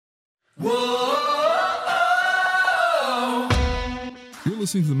Whoa! You're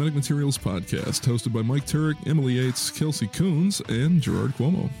listening to the Medic Materials Podcast, hosted by Mike Turek, Emily Yates, Kelsey Coons, and Gerard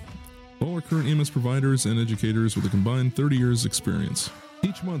Cuomo. All are current EMS providers and educators with a combined 30 years experience.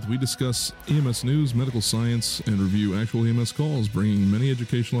 Each month we discuss EMS news, medical science, and review actual EMS calls, bringing many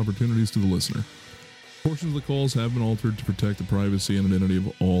educational opportunities to the listener. Portions of the calls have been altered to protect the privacy and identity of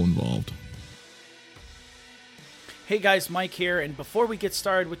all involved. Hey guys, Mike here, and before we get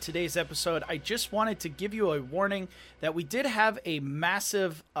started with today's episode, I just wanted to give you a warning that we did have a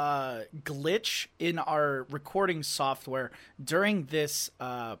massive glitch in our recording software during this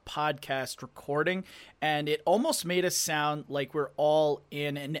podcast recording, and it almost made us sound like we're all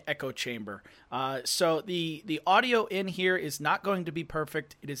in an echo chamber. So the audio in here is not going to be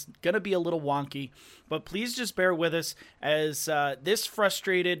perfect. It is going to be a little wonky, but please just bear with us as this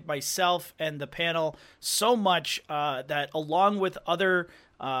frustrated myself and the panel so much that along with other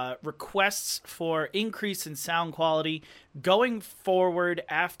requests for increase in sound quality going forward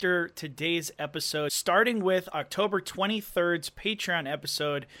after today's episode, starting with October 23rd's Patreon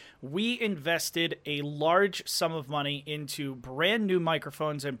episode, we invested a large sum of money into brand new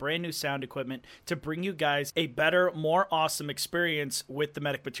microphones and brand new sound equipment to bring you guys a better, more awesome experience with the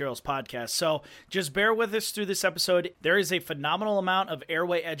Medic Materials Podcast. So just bear with us through this episode. There is a phenomenal amount of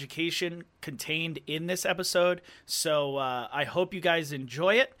airway education contained in this episode, so I hope you guys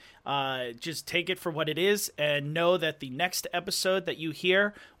enjoy it. Just take it for what it is and know that the next episode that you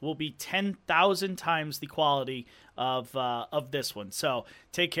hear will be 10,000 times the quality of this one. So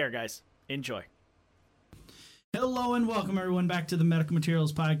take care, guys. Enjoy. Hello and welcome everyone back to the Medical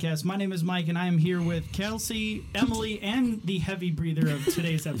Materials Podcast. My name is Mike and I am here with Kelsey, Emily, and the heavy breather of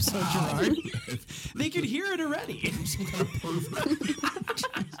today's episode, Gerard. They could hear it already.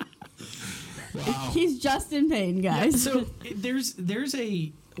 Wow. He's just in pain, guys. Yeah, so there's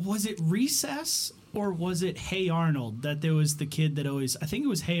a, was it Recess or was it Hey Arnold that there was the kid that always, I think it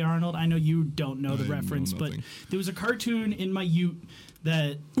was Hey Arnold. I know you don't know the reference, but there was a cartoon in my ute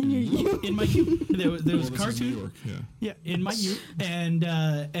that in my ute there was a cartoon. New York, yeah, in my ute, and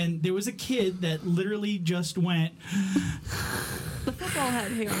there was a kid that literally just went. The football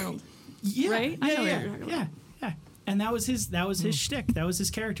head, Hey Arnold. Yeah, right? Yeah, I know what you're talking about. Yeah. And that was his shtick. That was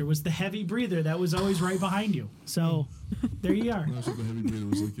his character. Was the heavy breather that was always right behind you. So there you are. That's what the heavy breather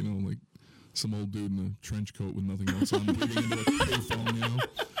was like. Like some old dude in a trench coat with nothing else on, breathing into a payphone.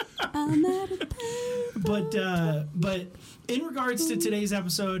 I'm at a payphone. But in regards to today's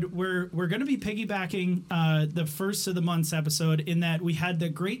episode, we're going to be piggybacking the first of the month's episode in that we had the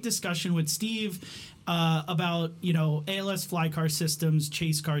great discussion with Steve about, ALS fly car systems,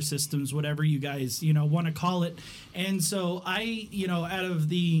 chase car systems, whatever you guys, want to call it. And so I, out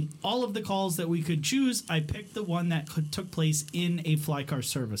of all of the calls that we could choose, I picked the one that took place in a fly car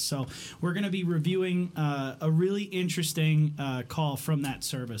service. So we're going to be reviewing a really interesting call from that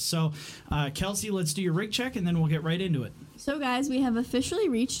service. So Kelsey, let's do your rig check and then we'll get right into it. So guys, we have officially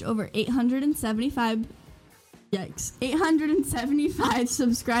reached over 875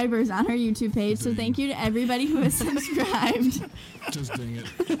 subscribers on our YouTube page. So thank you to everybody who has subscribed. Just dang it.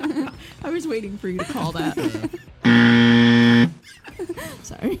 I was waiting for you to call that.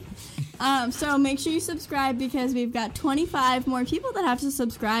 Sorry. So make sure you subscribe because we've got 25 more people that have to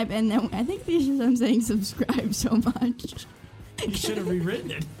subscribe. And then I think the issue is I'm saying subscribe so much. You should have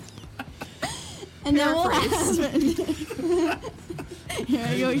rewritten it. And then we'll have Here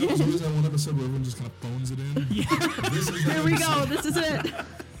I go again. There's that one episode where everyone just kind of phones it in. Yeah. Here we go. This is it.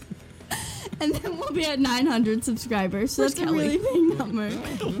 And then we'll be at 900 subscribers. So that's a really big number.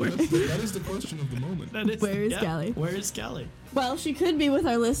 That is the question of the moment. Where is Kelly? Where is Kelly? Well, she could be with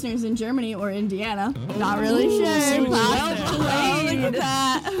our listeners in Germany or Indiana. Not really See sure. what Well, look at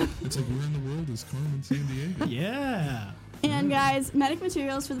that. It's like, where in the world is Carmen San Diego? Yeah. And guys, Medic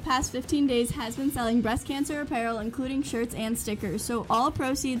Materials for the past 15 days has been selling breast cancer apparel, including shirts and stickers. So all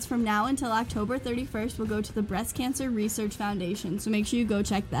proceeds from now until October 31st will go to the Breast Cancer Research Foundation. So make sure you go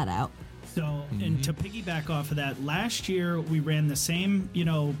check that out. So, and to piggyback off of that, last year we ran the same,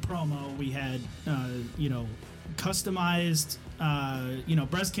 promo. We had, customized,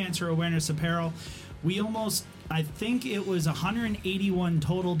 breast cancer awareness apparel. We almost, I think it was $181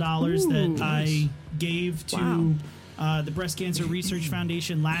 total that I gave to the Breast Cancer Research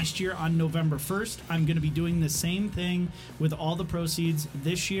Foundation last year on November 1st. I'm going to be doing the same thing with all the proceeds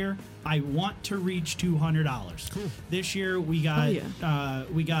this year. I want to reach $200. Cool. This year we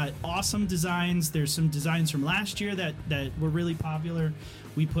got awesome designs. There's some designs from last year that were really popular.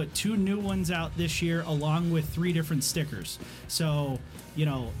 We put 2 new ones out this year along with 3 different stickers. So,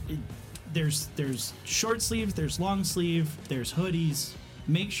 there's short sleeves, there's long sleeve, there's hoodies.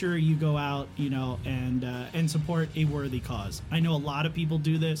 make sure you go out, and support a worthy cause. I know a lot of people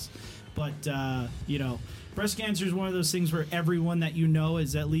do this, but breast cancer is one of those things where everyone that you know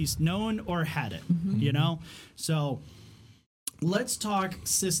is at least known or had it. So let's talk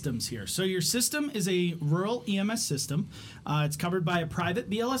systems here. So your system is a rural EMS system. It's covered by a private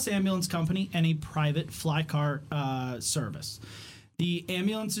BLS ambulance company and a private fly car service. The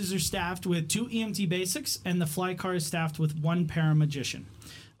ambulances are staffed with 2 EMT basics, and the fly car is staffed with 1 paramagician.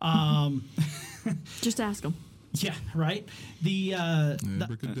 Just ask them. Yeah, right.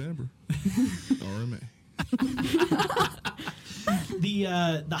 Abracadabra. RMA.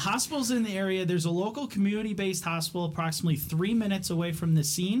 The hospitals in the area, there's a local community-based hospital approximately 3 minutes away from the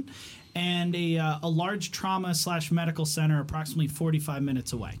scene, and a large trauma/medical center approximately 45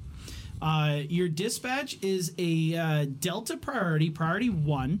 minutes away. Your dispatch is a Delta Priority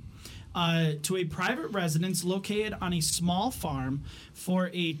 1, to a private residence located on a small farm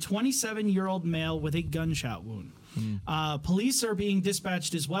for a 27-year-old male with a gunshot wound. Police are being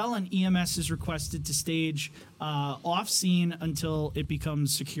dispatched as well, and EMS is requested to stage off scene until it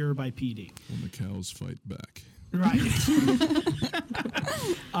becomes secure by PD. When the cows fight back. Right.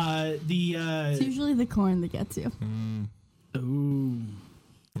 It's usually the corn that gets you. Ooh.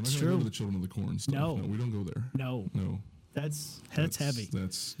 We're not going to go to the Children of the Corn stuff. No. We don't go there. No. That's heavy.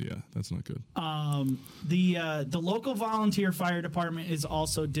 That's not good. The local volunteer fire department is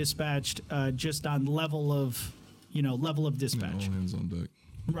also dispatched just on level of dispatch. All hands on deck.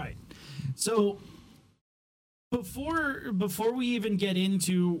 Right. So before we even get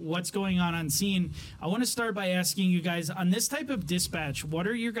into what's going on scene, I want to start by asking you guys, on this type of dispatch, what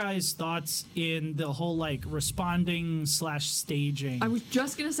are your guys' thoughts in the whole responding/staging? I was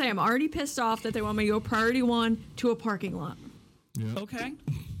just going to say, I'm already pissed off that they want me to go priority 1 to a parking lot. Yeah. Okay.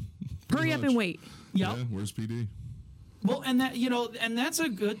 Hurry up and wait. Yep. Yeah, where's PD? Well, and that's a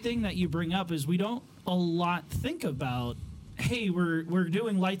good thing that you bring up, is we don't a lot think about, hey, we're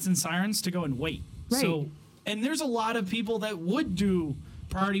doing lights and sirens to go and wait. Right. So, and there's a lot of people that would do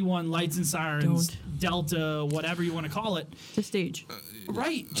priority 1, lights and sirens, Delta, whatever you want to call it. To stage.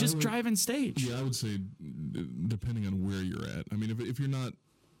 Right. Just drive and stage. Yeah, I would say depending on where you're at. I mean, if you're not,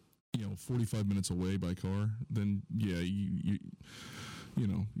 45 minutes away by car, then yeah, you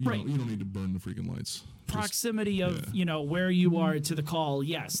don't need to burn the freaking lights. Proximity of where you are to the call,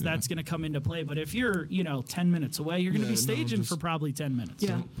 yes, that's going to come into play. But if you're 10 minutes away, you're going to be staging for probably 10 minutes.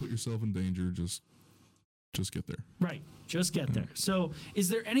 Yeah. Don't put yourself in danger. Just get there. Right. Just get there. So, is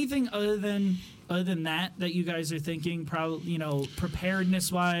there anything other than that you guys are thinking? Probably,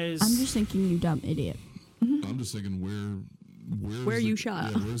 preparedness wise. I'm just thinking, you dumb idiot. I'm just thinking where you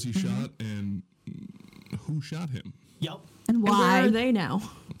shot. Yeah, where's he shot and who shot him? Yep. And And where why? are they now?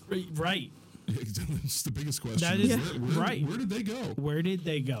 Right. It's the biggest question. That is where did they go? Where did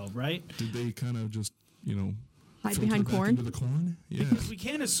they go? Right. Did they kind of just Hide filter behind back corn? into the corn? Yeah. Because we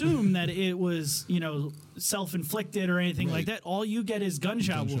can't assume that it was, self-inflicted or anything like that. All you get is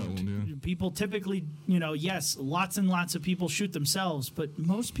gunshot wound. Yeah. People typically, yes, lots and lots of people shoot themselves, but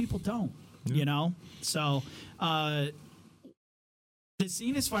most people don't, So, the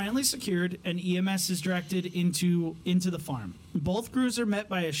scene is finally secured, and EMS is directed into the farm. Both crews are met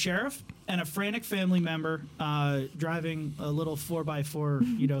by a sheriff and a frantic family member driving a little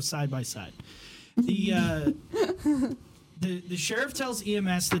 4x4, side by side. The sheriff tells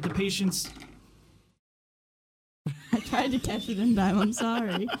EMS that the patient's... I tried to catch it in time. I'm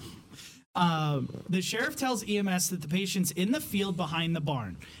sorry. The sheriff tells EMS that the patient's in the field behind the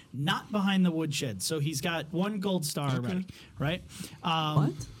barn, not behind the woodshed. So he's got 1 gold star already, right?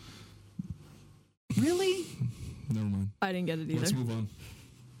 What? Really? Never mind. I didn't get it either. Let's move on.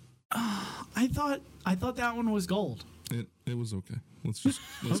 I thought that one was gold. It was okay. Let's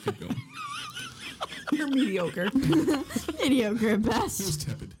keep going. You're mediocre. Mediocre at It was best.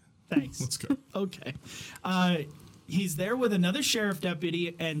 tepid. Thanks. Let's go. Okay. He's there with another sheriff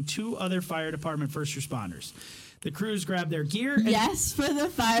deputy and 2 other fire department first responders. The crews grab their gear. And, Yes, for the How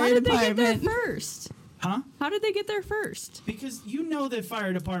fire did they get there department. first? Huh? How did they get there first? Because that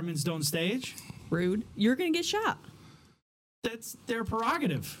fire departments don't stage. Rude. You're going to get shot. That's their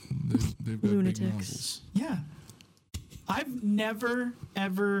prerogative. They've got big Lunatics. nozzles. Yeah. I've never,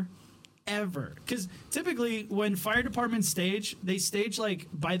 ever, because typically when fire departments stage, they stage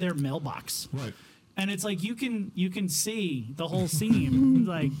by their mailbox. Right. And it's you can see the whole scene.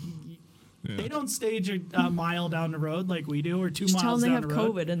 Yeah. They don't stage a mile down the road like we do, or 2 Just tell miles them they down have the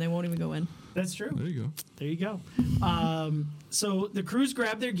road. COVID and they won't even go in. That's true. There you go. There you go. So the crews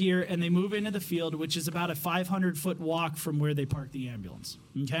grab their gear and they move into the field, which is about a 500-foot walk from where they park the ambulance.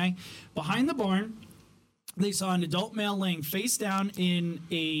 Okay? Behind the barn, they saw an adult male laying face down in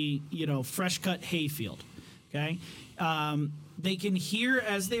a fresh cut hayfield. Okay. They can hear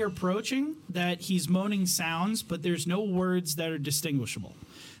as they're approaching that he's moaning sounds, but there's no words that are distinguishable.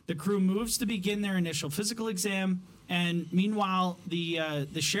 The crew moves to begin their initial physical exam, and meanwhile, the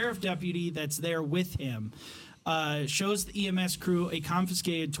sheriff deputy that's there with him shows the EMS crew a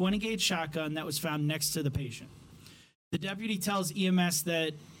confiscated 20-gauge shotgun that was found next to the patient. The deputy tells EMS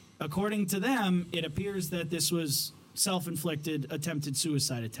that, according to them, it appears that this was self-inflicted attempted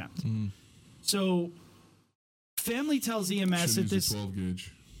suicide attempt. So, family tells EMS that this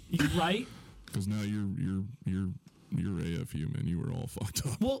 12-gauge, right? Because now you're AFU, man. You were all fucked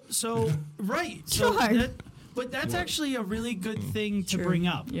up. Well, so right, so Sure. but that's actually a really good thing to Sure. bring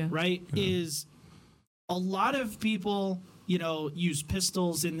up, Yeah. right? Is a lot of people, use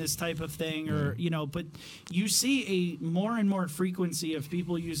pistols in this type of thing, or but you see a more and more frequency of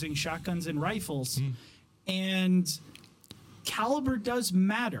people using shotguns and rifles, and caliber does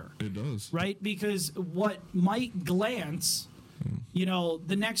matter, It does. right? Because what might glance,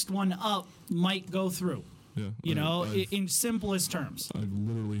 the next one up might go through. Yeah. In simplest terms. I've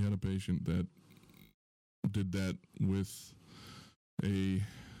literally had a patient that did that with a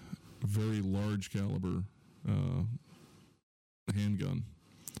very large caliber handgun,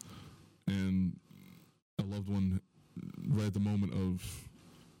 and a loved one, right at the moment of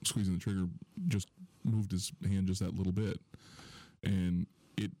squeezing the trigger, just moved his hand just that little bit, and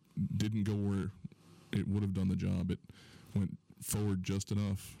it didn't go where it would have done the job. It went forward just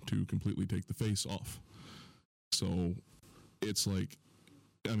enough to completely take the face off. So it's like,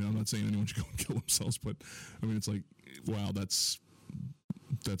 I mean, I'm not saying anyone should go and kill themselves, but I mean, it's like, wow, that's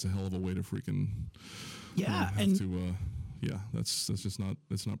a hell of a way to freaking that's just not,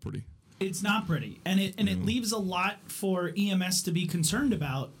 it's not pretty. It's not pretty, and it leaves a lot for EMS to be concerned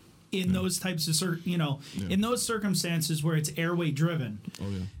about in those types of in those circumstances where it's airway driven. Oh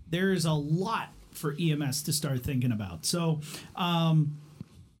yeah, There's a lot for EMS to start thinking about. So,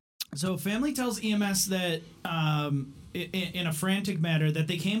 family tells EMS that in a frantic manner that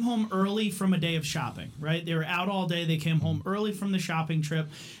they came home early from a day of shopping, right? They were out all day. They came home early from the shopping trip.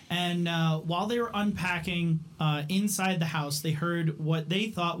 And while they were unpacking inside the house, they heard what they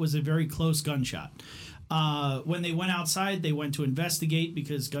thought was a very close gunshot. When they went outside, they went to investigate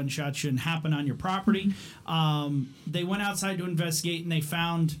because gunshots shouldn't happen on your property. They went outside to investigate, and they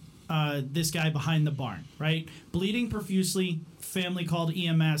found this guy behind the barn, right? Bleeding profusely. Family called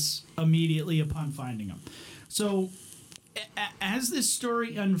EMS immediately upon finding him. So, as this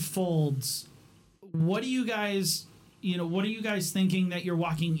story unfolds, what are you guys thinking that you're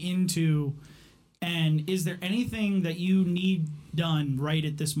walking into, and is there anything that you need done right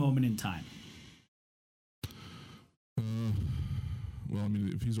at this moment in time? Well, I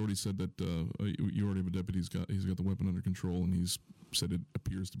mean, if he's already said that you already have a deputy, he's got the weapon under control, and he's said it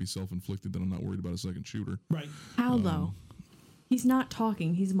appears to be self-inflicted, then I'm not worried about a second shooter. Right. How though? He's not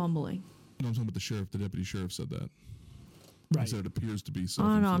talking. He's mumbling. No, I'm talking about the sheriff. The deputy sheriff said that. Right. He said it appears to be Oh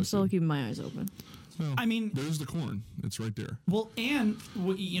self-inflicted. no, I'm still keeping my eyes open. Well, I mean, there's the corn. It's right there. Well, and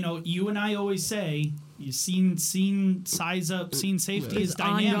you and I always say, you scene size up, scene safety Yeah. is It's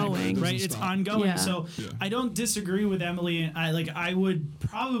dynamic, ongoing. right? Doesn't It's stop. ongoing. Yeah. So Yeah. I don't disagree with Emily. I would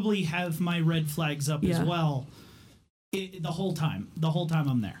probably have my red flags up as Yeah. well. The whole time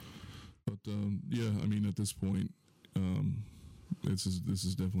I'm there. But yeah, I mean, at this point, this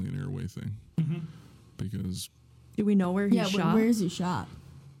is definitely an airway thing, because Do we know where he Yeah, shot? where is he shot?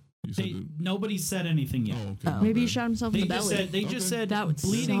 you said They, that. nobody said anything yet. Oh, okay. Oh. Maybe he Okay. shot himself in They the just belly. said Okay. said That would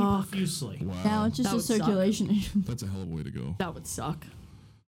bleeding suck. profusely. Wow, Now it's just That a would suck. circulation issue. that's a hell of a way to go. That would suck.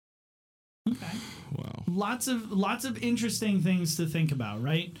 Okay. Wow. Lots of interesting things to think about,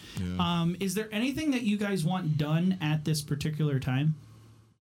 right? Yeah. Is there anything that you guys want done at this particular time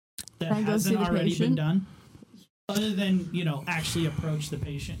that Can I go see hasn't the already been patient? done? Other than, actually approach the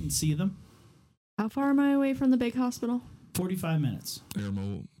patient and see them? How far am I away from the big hospital? 45 minutes. Air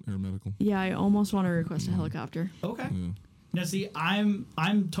medical. Yeah, I almost want to request a helicopter. Okay. Yeah. Now see, I'm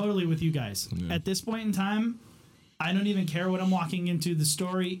totally with you guys. Yeah. At this point in time, I don't even care what I'm walking into. The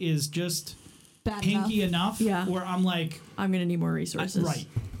story is just Bad pinky enough. enough Yeah. where I'm like, I'm gonna need more resources. right,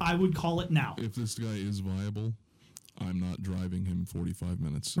 I would call it now. If this guy is viable, I'm not driving him 45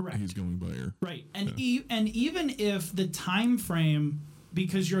 minutes. Correct. He's going by air. Right, and and even if the time frame,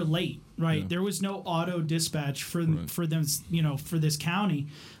 because you're late, right? Yeah. There was no auto dispatch for Right. for them, for this county.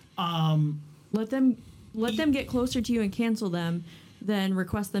 Let them get closer to you and cancel them, then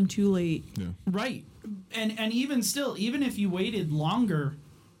request them too late. Yeah. Right, and even still, even if you waited longer,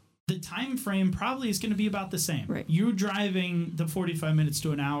 the time frame probably is going to be about the same. Right. You driving the 45 minutes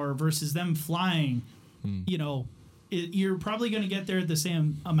to an hour versus them flying you know, you're probably going to get there the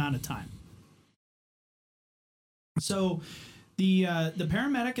same amount of time. So the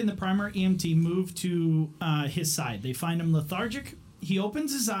paramedic and the primary EMT move to his side. They find him lethargic. He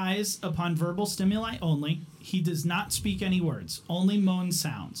opens his eyes upon verbal stimuli only. He does not speak any words, only moan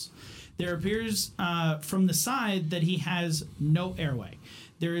sounds. There appears from the side that he has no airway.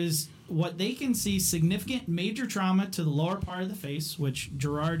 There is what they can see significant major trauma to the lower part of the face, which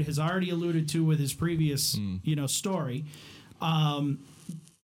Gerard has already alluded to with his previous story.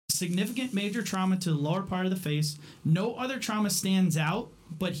 Significant major trauma to the lower part of the face. No other trauma stands out,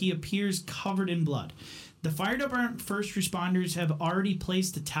 but he appears covered in blood. The fire department first responders have already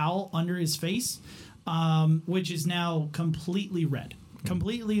placed a towel under his face, which is now completely red,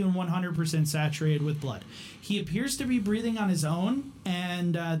 completely and 100% saturated with blood. He appears to be breathing on his own,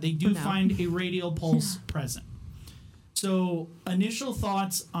 and they do find a radial pulse present. So, initial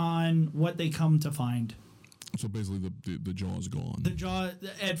thoughts on what they come to find. So basically, the jaw is gone. The jaw,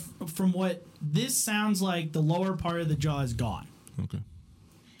 from what this sounds like, the lower part of the jaw is gone. Okay.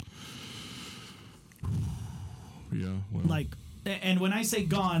 Yeah. Well. Like, and when I say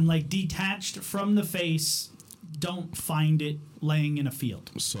gone, like detached from the face, don't find it laying in a field.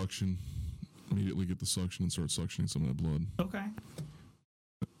 Suction. Immediately get the suction and start suctioning some of that blood. Okay.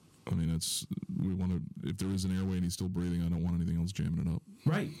 I mean, we want to, if there is an airway and he's still breathing, I don't want anything else jamming it up.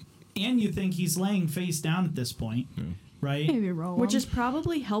 Right. And you think he's laying face down at this point, right? Maybe roll Which him. is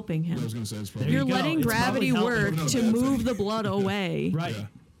probably helping him. I was going to say, it's probably... You're you go. letting It's gravity probably work helping. to move the blood away. Right. Yeah.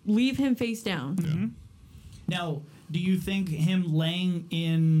 Leave him face down. Yeah. Now, do you think him laying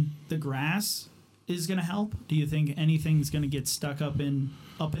in the grass is going to help? Do you think anything's going to get stuck up in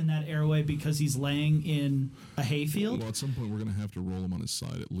that airway because he's laying in a hayfield? Well, at some point, we're going to have to roll him on his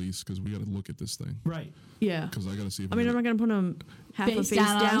side at least, because we got to look at this thing. Right. Yeah. Because I got to see if... I mean, I'm not going to put him half a Face face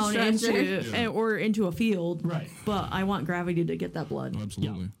down on a down stretcher. into or into a field. Right. But I want gravity to get that blood. Oh,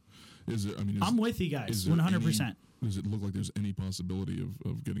 absolutely. Is there? I mean, I'm with you guys, is there 100%. Does it look like there's any possibility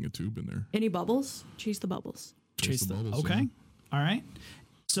of getting a tube in there? Any bubbles? Chase the bubbles. Chase the bubbles. Okay. All right.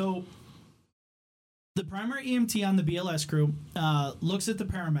 So the primary EMT on the BLS crew looks at the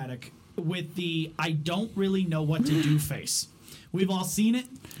paramedic with the "I don't really know what to do" face. We've all seen it,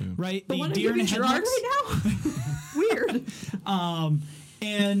 right? The one deer in Gerard headlights. right now? Weird.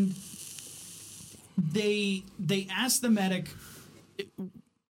 And they ask the medic,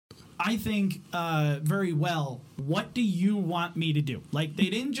 I think very well, what do you want me to do? Like, they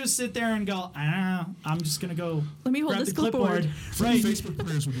didn't just sit there and go, I'm just going to go Let me hold grab this the clipboard. Right. Facebook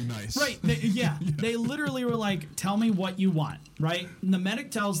prayers would be nice. Right. They literally were like, tell me what you want, right? And the medic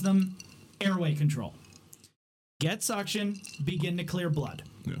tells them airway control. Get suction, begin to clear blood.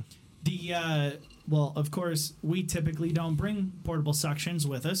 Yeah. Well, of course, we typically don't bring portable suctions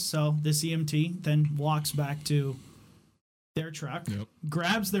with us, so this EMT then walks back to their truck,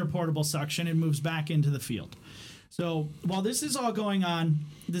 grabs their portable suction, and moves back into the field. So while this is all going on,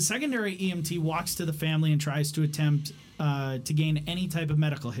 the secondary EMT walks to the family and tries to attempt to gain any type of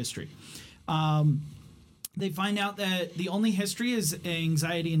medical history. They find out that the only history is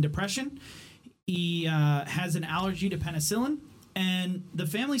anxiety and depression. He has an allergy to penicillin, and the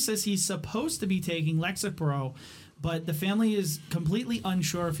family says he's supposed to be taking Lexapro, but the family is completely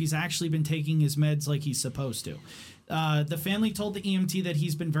unsure if he's actually been taking his meds like he's supposed to. The family told the EMT that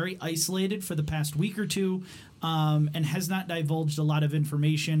he's been very isolated for the past week or two, and has not divulged a lot of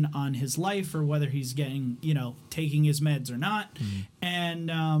information on his life or whether he's getting, taking his meds or not.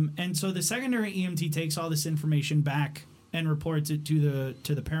 And so the secondary EMT takes all this information back and reports it to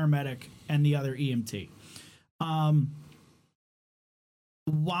the paramedic and the other EMT.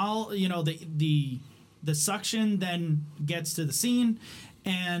 While the suction then gets to the scene,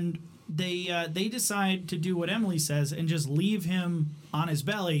 and they decide to do what Emily says and just leave him on his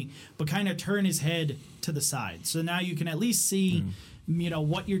belly, but kind of turn his head to the side. So now you can at least see,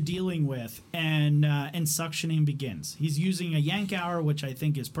 what you're dealing with, and suctioning begins. He's using a yank hour, which I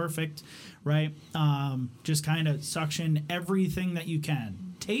think is perfect, right? Just kind of suction everything that you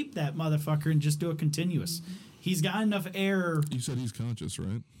can. Tape that motherfucker and just do it continuous. He's got enough air. You said he's conscious,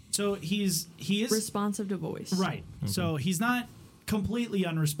 right? So he is responsive to voice. right. Okay. So he's not completely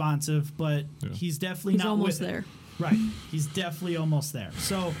unresponsive, but he's definitely He's not almost with it. there. Right. He's definitely almost there.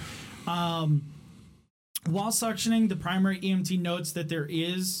 So, while suctioning, the primary EMT notes that there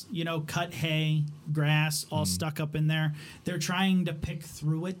is, cut hay, grass, all stuck up in there. They're trying to pick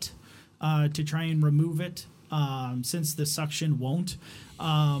through it to try and remove it, since the suction won't.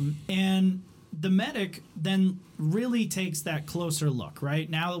 And the medic then really takes that closer look, right?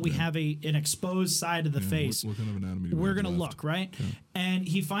 Now that we have an exposed side of the face, What kind of anatomy do we're have going to left? look, right? Yeah. And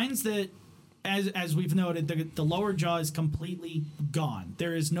he finds that as we've noted, the lower jaw is completely gone.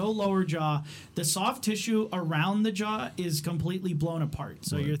 There is no lower jaw. The soft tissue around the jaw is completely blown apart.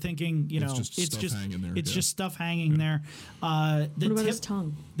 So Right. you're thinking, It's just stuff hanging there, It's yeah. just stuff hanging there. What about his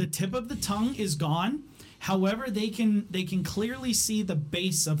tongue? The tip of the tongue is gone. However, they can clearly see the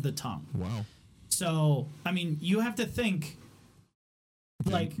base of the tongue. Wow. So, I mean, you have to think,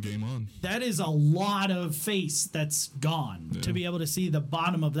 like, Game on. that is a lot of face that's gone to Yeah. be able to see the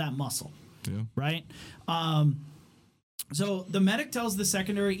bottom of that muscle, Yeah. right? So the medic tells the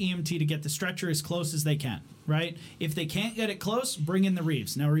secondary EMT to get the stretcher as close as they can, right? If they can't get it close, bring in the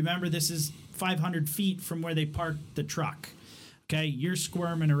Reeves. Now, remember, this is 500 feet from where they parked the truck. Okay, you're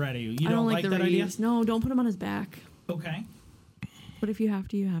squirming already. You I don't like the that idea? Reeves. No, don't put him on his back. Okay. But if you have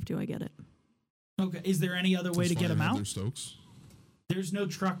to, you have to. I get it. Okay. Is there any other way Does to get fire him have out? Their Stokes? There's no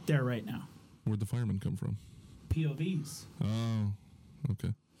truck there right now. Where'd the firemen come from? POVs. Oh,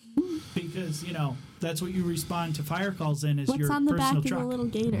 okay. Because, that's what you respond to fire calls in is What's your on the back personal of truck. the little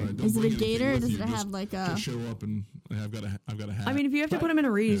gator? All right, don't Is it a bring anything gator or with does you, it just- have like a... Just show up and I've got a hat. I mean, if you have to put him in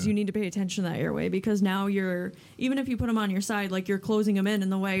a Reeves, Yeah. you need to pay attention to that airway because now even if you put him on your side, like you're closing him in,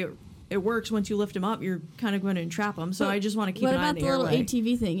 and the way it works once you lift him up, you're kind of going to entrap him. So I just want to keep What an eye on about the the little airway.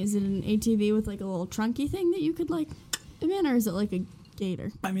 ATV thing? Is it an ATV with like a little trunky thing that you could like him in, or is it like a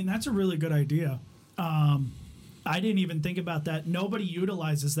gator? I mean, that's a really good idea. I didn't even think about that. Nobody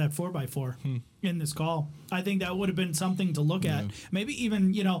utilizes that 4x4 in this call. I think that would have been something to look at. Yeah. Maybe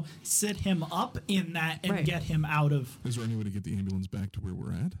even, sit him up in that and Right. get him out of. Is there any way to get the ambulance back to where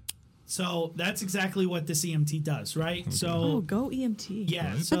we're at? So that's exactly what this EMT does, right? Oh, So, go EMT.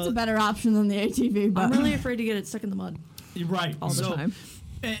 yeah. Right. So, That's a better option than the ATV, but I'm really afraid to get it stuck in the mud right. all the So, time.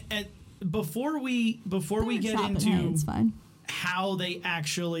 before we get Chop it, into hey, it's fine. how they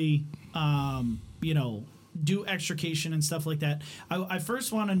actually do extrication and stuff like that, I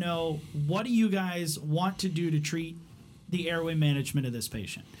first want to know, what do you guys want to do to treat the airway management of this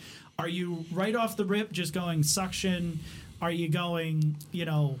patient? Are you right off the rip just going suction? Are you going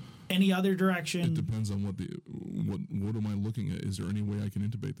any other It direction? depends on what am I looking at? Is there any way I can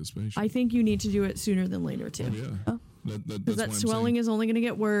intubate this patient? I think you need to do it sooner than later too. Oh, yeah. That's Because why that I'm swelling saying, is only going to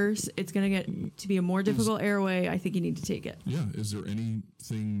get worse. It's going to get to be a more difficult airway. I think you need to take it. Yeah. Is there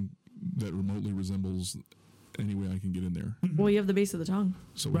anything that remotely resembles any way I can get in there? Well, you have the base of the tongue.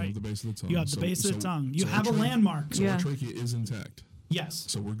 So we Right. have the base of the tongue. You have the base of the tongue. You have a landmark. So Yeah. our trachea is intact. Yes,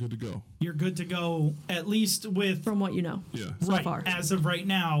 So we're good to go. you're good to go, at least with From what you know. Yeah. So right far. as of right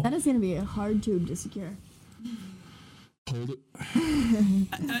now. That is going to be a hard tube to secure. Hold it.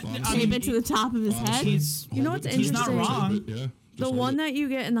 I Tape mean, it to the top of his head. he's You know Hold what's it. He's not interesting? wrong. Yeah. The one that you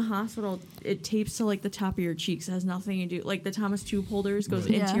get in the hospital, it tapes to like the top of your cheeks. It has nothing to do. Like the Thomas tube holders goes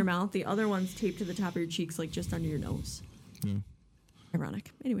Right. into Yeah. your mouth. The other one's taped to the top of your cheeks, like just under your nose. Yeah.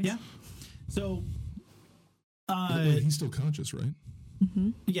 Ironic. Anyways. Yeah. So, Wait, he's still conscious, right?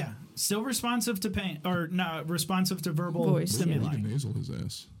 yeah, still responsive to pain or not responsive to verbal Voice, yeah. You stimuli. can nasal his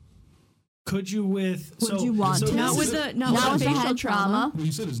ass. Could you with? Would you want so to? this Not is with a- the not Not with with the the facial head trauma. Well,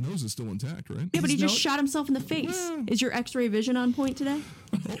 you said his nose is still intact, right? Yeah, but he His just note- shot himself in the face. Is your X-ray vision on point today?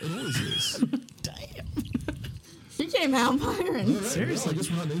 It always is. He came out firing. Seriously. Well, I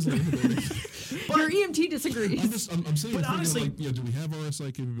guess we're not nasally intubating. Your EMT disagrees. I'm saying, But honestly- do we have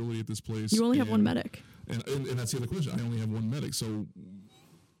RSI capability at this place? You only have one And- medic. And that's the other question. I only have one medic, so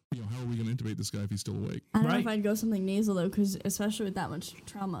how are we going to intubate this guy if he's still awake? I don't know Right. if I'd go something nasal though, because especially with that much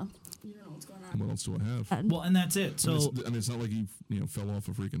trauma, you don't know what's going on. What else do I have? Well, and that's it. So It's not like he fell off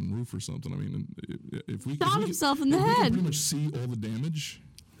a freaking roof or something. I mean, if we Shot can- himself in the if we can head. pretty much see all the damage,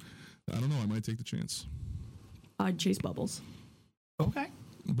 I don't know. I might take the chance. I'd chase bubbles. okay.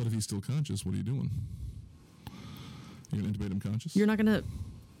 But if he's still conscious, what are you doing? You gonna intubate him conscious? You're not gonna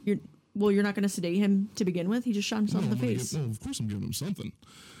sedate him to begin with. He just shot himself in the face. Well, of course I'm giving him something.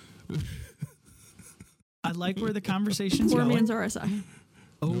 I like where the conversation's Poor going. man's RSI.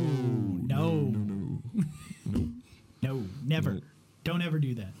 Oh no, no. never. No. Don't ever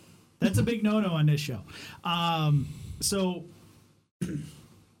do that. That's a big no-no on this show. So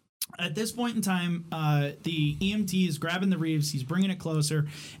at this point in time, the EMT is grabbing the Reeves. He's bringing it closer,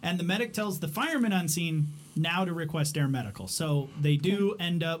 and the medic tells the fireman on scene now to request air medical. So they do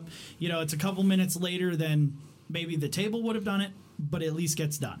end up, it's a couple minutes later than maybe the table would have done it, but it at least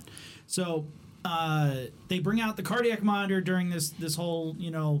gets done. So they bring out the cardiac monitor during this whole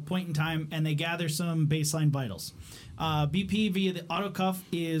point in time, and they gather some baseline vitals. BP via the auto cuff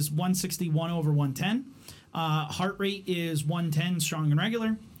is 161 over 110. Heart rate is 110 strong and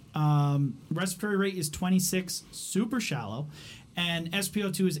regular. Respiratory rate is 26 super shallow, and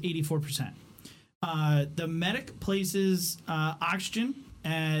SpO2 is 84%. The medic places oxygen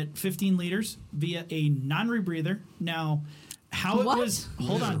at 15 liters via a non-rebreather. Now, how What? it was...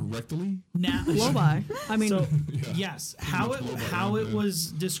 Hold on. Rectally? Now, Blow by. I mean, so yes, how it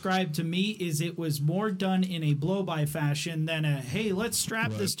was described to me is it was more done in a blow-by fashion than a hey, let's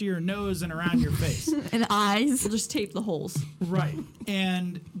strap this to your nose and around your face. And eyes. we'll just tape the holes. Right.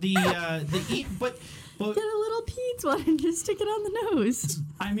 And but Get a little Pete's one and just stick it on the nose.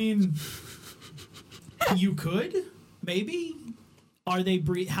 I mean, you could maybe. Are they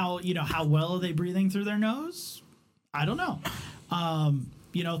how well are they breathing through their nose? I don't know.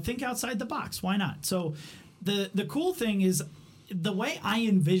 Think outside the box. Why not? So the cool thing is the way I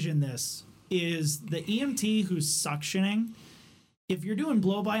envision this is the EMT who's suctioning, if you're doing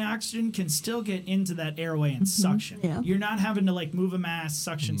blow-by oxygen, can still get into that airway and suction. Yeah. You're not having to like move a mask,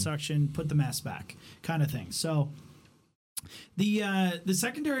 suction, put the mask back kind of thing. So the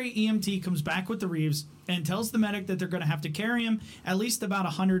secondary EMT comes back with the Reeves and tells the medic that they're going to have to carry him at least about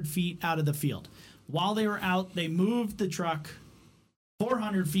 100 feet out of the field. While they were out, they moved the truck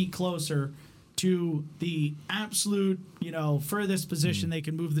 400 feet closer to the absolute, furthest position they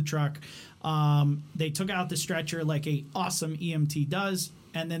can move the truck. They took out the stretcher like a awesome EMT does,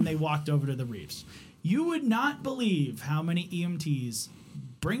 and then they walked over to the Reeves. You would not believe how many EMTs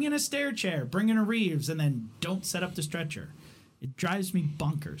bring in a stair chair, bring in a Reeves, and then don't set up the stretcher. It drives me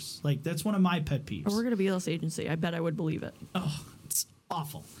bonkers. Like, that's one of my pet peeves. Or we're going to BLS agency. I bet I would believe it. Oh, it's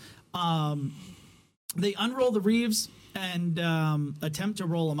awful. They unroll the Reeves and attempt to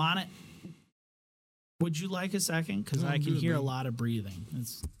roll him on it. Would you like a second? Because I can hear a lot of breathing.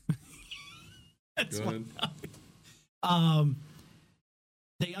 That's Go ahead.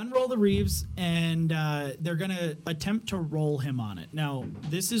 They unroll the Reeves and they're going to attempt to roll him on it. Now,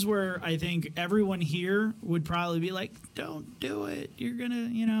 this is where I think everyone here would probably be like, don't do it. You're going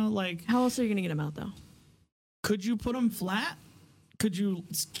to, like... How else are you going to get him out, though? Could you put him flat? Could you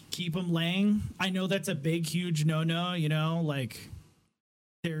keep him laying? I know that's a big, huge no-no, like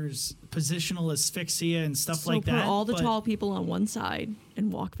there's positional asphyxia and stuff like that. So put all the but- tall people on one side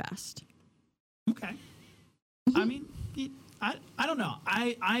and walk fast. Okay. I mean, I don't know.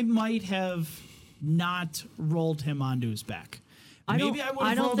 I might have not rolled him onto his back. Maybe I would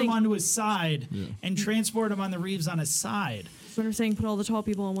have rolled him onto his side and transported him on the Reeves on his side. That's what I'm saying. Put all the tall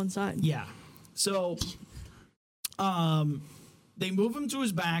people on one side. Yeah. So, they move him to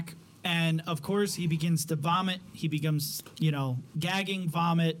his back, and of course he begins to vomit. He becomes, gagging,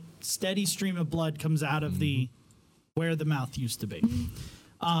 vomit. Steady stream of blood comes out of where the mouth used to be.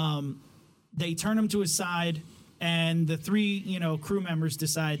 They turn him to his side, and the three, crew members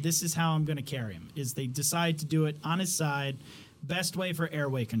decide this is how I'm going to carry him. Is they decide to do it on his side, best way for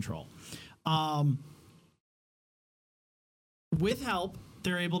airway control. With help,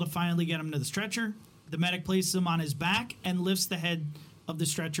 they're able to finally get him to the stretcher. The medic places him on his back and lifts the head of the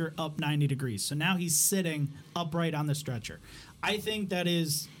stretcher up 90 degrees. So now he's sitting upright on the stretcher. I think that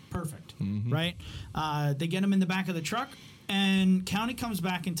is perfect, right? They get him in the back of the truck, and County comes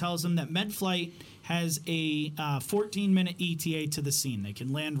back and tells them that MedFlight has a 14-minute ETA to the scene. They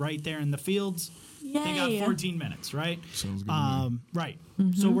can land right there in the fields. Yay. They got 14 minutes, right? Sounds good to me. Right.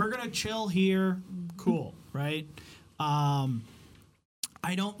 So we're going to chill here. Cool, right?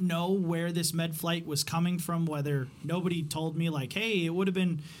 I don't know where this med flight was coming from, whether nobody told me, like, hey, it would have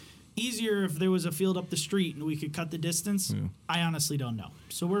been easier if there was a field up the street and we could cut the distance. Yeah. I honestly don't know.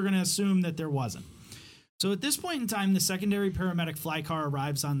 So we're going to assume that there wasn't. So at this point in time, the secondary paramedic fly car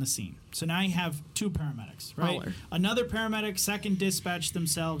arrives on the scene. So now you have two paramedics, right? Holler. Another paramedic, second dispatch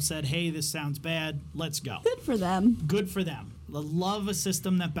themselves, said, hey, this sounds bad. Let's go. Good for them. Good for them. Love a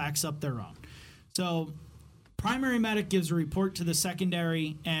system that backs up their own. So primary medic gives a report to the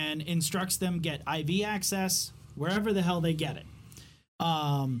secondary and instructs them get IV access wherever the hell they get it.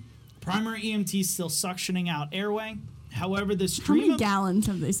 Primary EMT still suctioning out airway. However, the How stream many of gallons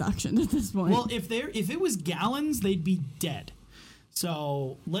have they suctioned at this point? well, if it was gallons, they'd be dead.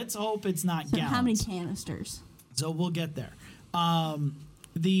 So let's hope it's not So gallons. how many canisters? So we'll get there.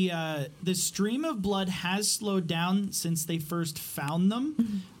 The stream of blood has slowed down since they first found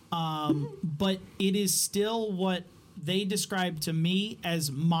them, but it is still what they described to me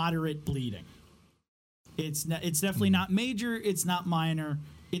as moderate bleeding. It's definitely not major. It's not minor.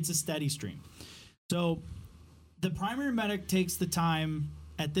 It's a steady stream. So the primary medic takes the time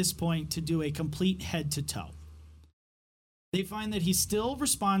at this point to do a complete head to toe. They find that he's still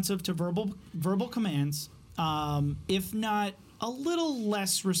responsive to verbal commands, if not a little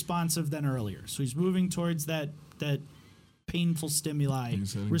less responsive than earlier. So he's moving towards that painful stimuli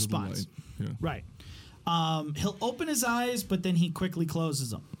He's heading to the response. light. Yeah. Right. He'll open his eyes, but then he quickly closes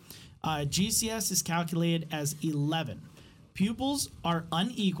them. GCS is calculated as 11. Pupils are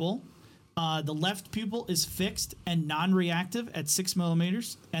unequal. The left pupil is fixed and non-reactive at 6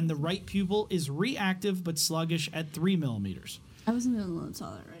 millimeters, and the right pupil is reactive but sluggish at 3 millimeters. I wasn't the only one that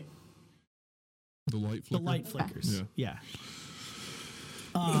saw that, right? The light The flicker. light flickers. Yeah.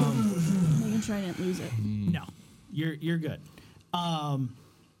 Making sure I didn't lose it. No, you're good.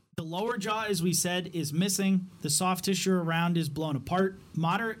 The lower jaw, as we said, is missing. The soft tissue around is blown apart.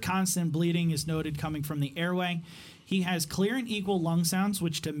 Moderate constant bleeding is noted coming from the airway. He has clear and equal lung sounds,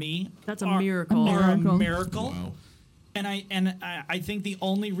 which to me That's a are miracle. are a Miracle. miracle. Wow. And I think the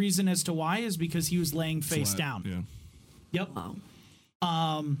only reason as to why is because he was laying face Flat. down. Yeah. Yep.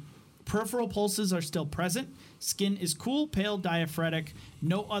 Wow. Peripheral pulses are still present. Skin is cool, pale, diaphoretic.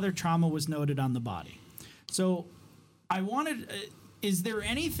 No other trauma was noted on the body. So I wanted, is there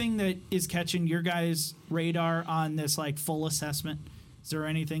anything that is catching your guys' radar on this like full assessment? Is there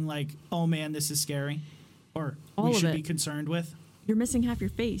anything like, oh man, this is scary? Or All we of should it. be concerned with? You're missing half your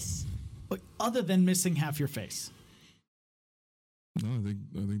face. But other than missing half your face. No, I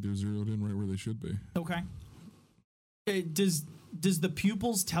think they're zeroed in right where they should be. Okay. Does the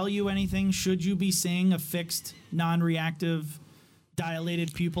pupils tell you anything? Should you be seeing a fixed, non-reactive,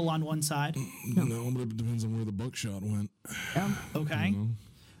 dilated pupil on one side? No, but it depends on where the buckshot went. Okay. You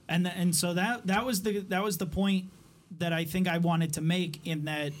know? And so that was the point that I think I wanted to make, in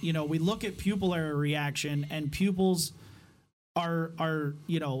that, you know, we look at pupillary reaction, and pupils are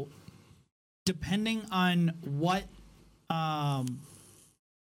you know, depending on what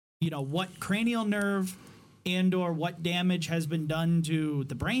you know, what cranial nerve and or what damage has been done to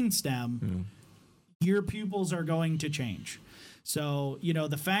the brainstem, your pupils are going to change. So, you know,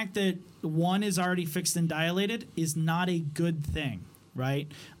 the fact that one is already fixed and dilated is not a good thing,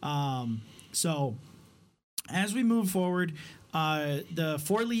 right? So as we move forward, the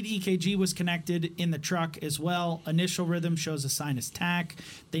 4-lead EKG was connected in the truck as well. Initial rhythm shows a sinus tach.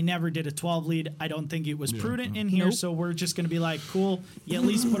 They never did a 12-lead. I don't think it was prudent in here, so we're just going to be like, cool, you at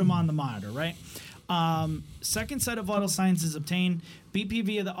least put them on the monitor, right? Second set of vital signs is obtained.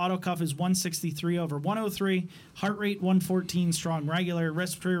 BPV of the auto cuff is 163 over 103. Heart rate 114, strong regular.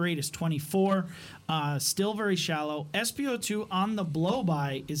 Respiratory rate is 24. Still very shallow. SpO2 on the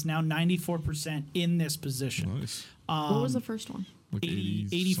blow-by is now 94% in this position. Nice. What was the first one? Like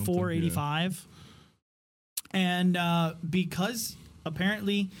 84, something, yeah. 85. And because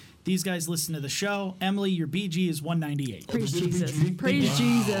apparently these guys listen to the show, Emily, your BG is 198. Praise they did a Jesus. BG? Praise Wow.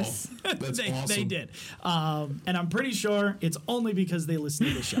 Jesus. That's they awesome. did. And I'm pretty sure it's only because they listen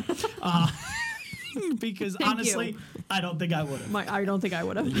to the show. Because Thank honestly, you. I don't think I would have. I don't think I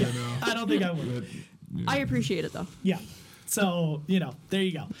would have. I don't think I would have. I appreciate it though. Yeah. So, you know, there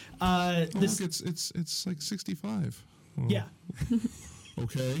you go. Oh, This, look, it's like 65. Well, yeah.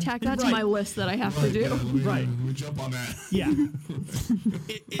 Okay. Tack that Right. to my list that I have to do. Yeah, let me, Right. let me jump on that. Yeah.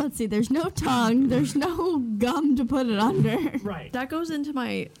 Let's see. There's no tongue. There's no gum to put it under. Right. That goes into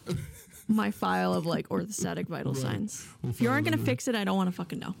my file of like orthostatic vital Right. signs. We'll If you aren't find gonna it. fix it, I don't want to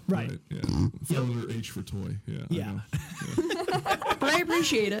fucking know. Right. Yeah. Throw another H for toy. Yeah. I Yeah. know. But I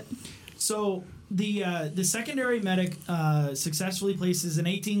appreciate it. So the secondary medic successfully places an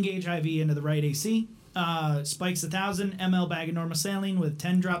 18-gauge IV into the right AC, spikes 1,000 ml bag of normal saline with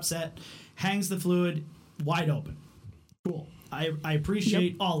 10-drop set, hangs the fluid wide open. Cool. I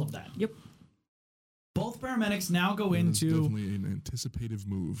appreciate all of that. Yep. Both paramedics now go That is into definitely an anticipative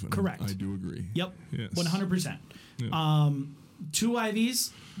move. and Correct. I do agree. Yep. Yes. 100%. Yeah. 2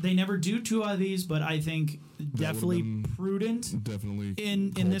 IVs. They never do 2 IVs, but I think definitely been prudent Definitely.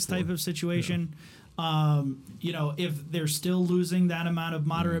 in called this for. type of situation. You know, if they're still losing that amount of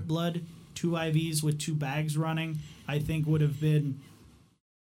moderate blood, 2 IVs with 2 bags running, I think would have been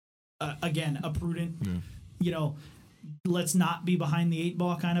again a prudent. Yeah. You know, let's not be behind the 8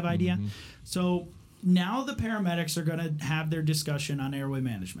 ball kind of idea. Mm-hmm. So now the paramedics are going to have their discussion on airway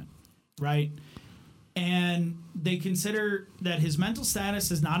management, right? And they consider that his mental status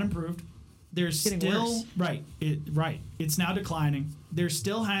has not improved. There's Getting still worse. right. It's now declining. There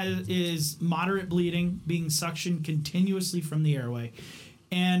still is moderate bleeding being suctioned continuously from the airway,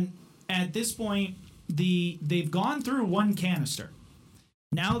 and at this point, they've gone through 1 canister.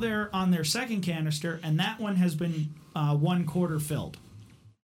 Now they're on their second canister, and that one has been 1/4 filled.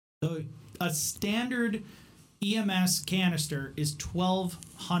 So a standard EMS canister is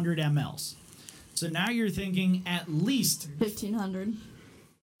 1,200 mLs. So now you're thinking at least 1,500.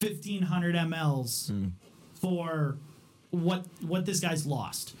 1,500 mLs for what this guy's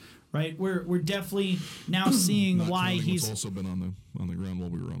lost, right? We're definitely now seeing Not why counting he's what's also been on the ground while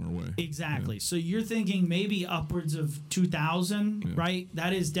we were on our way. exactly. So you're thinking maybe upwards of 2,000, Yeah. right?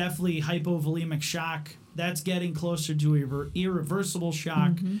 That is definitely hypovolemic shock that's getting closer to irreversible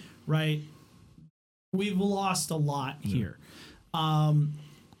shock, right? We've lost a lot here.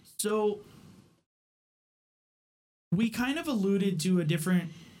 So we kind of alluded to a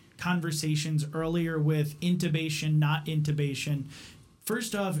different conversations earlier with intubation, not intubation.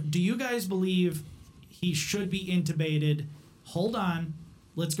 First off, do you guys believe he should be intubated? Hold on.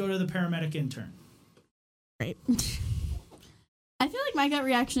 Let's go to the paramedic intern. Right. I feel like my gut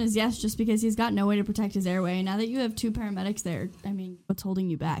reaction is yes, just because he's got no way to protect his airway. And now that you have 2 paramedics there, I mean, what's holding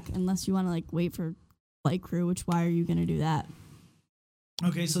you back? Unless you want to, like, wait for flight crew, which why are you going to do that?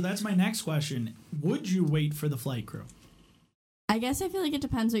 Okay, so that's my next question. Would you wait for the flight crew? I guess I feel like it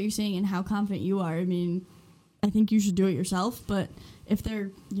depends what you're seeing and how confident you are. I mean, I think you should do it yourself, but if they're,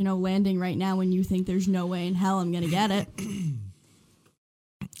 landing right now when you think there's no way in hell I'm going to get it.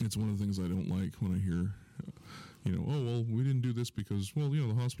 It's one of the things I don't like when I hear, oh, well, we didn't do this because, well,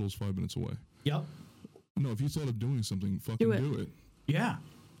 the hospital's 5 minutes away. Yep. No, if you thought of doing something, fucking do it. Yeah,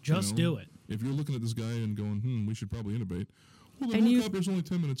 just do it. If you're looking at this guy and going, we should probably intubate, well, the And helicopter's only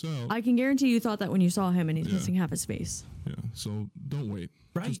 10 minutes out. I can guarantee you thought that when you saw him and he's missing half his face. Yeah, so don't wait.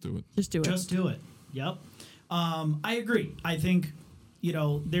 Right. Just do it. Just do it. Just do it. Yep. I agree. I think,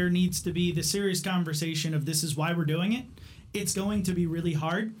 there needs to be the serious conversation of this is why we're doing it. It's going to be really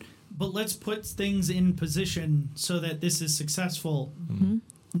hard, but let's put things in position so that this is successful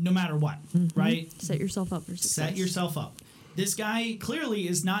no matter what, right? Set yourself up for success. Set yourself up. This guy clearly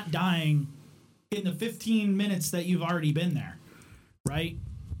is not dying in the 15 minutes that you've already been there, right?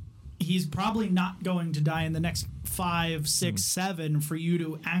 He's probably not going to die in the next 5, 6, 7 for you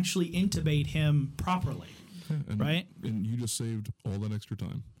to actually intubate him properly, right? And you just saved all that extra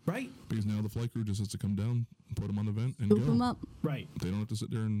time. Right. Because now the flight crew just has to come down, put him on the vent, and Boop go. him up. Right. They don't have to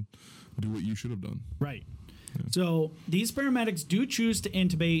sit there and do what you should have done. Right. So these paramedics do choose to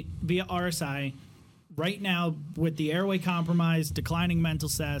intubate via RSI right now with the airway compromise, declining mental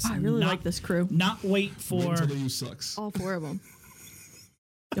status. I really like this crew. Not wait Wait for... until they use sucks. All 4 of them.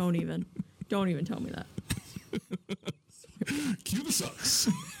 Don't even tell me that. Cue the sucks.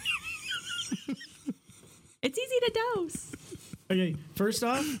 It's easy to dose. Okay, first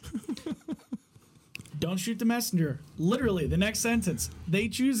off, don't shoot the messenger. Literally, the next sentence. They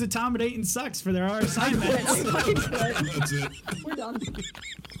choose accommodate and sucks for their RSI meds. That's it. We're done.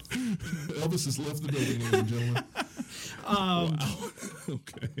 Elvis has left the building, ladies and gentlemen. Wow.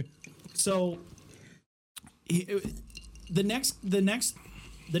 Okay. So, the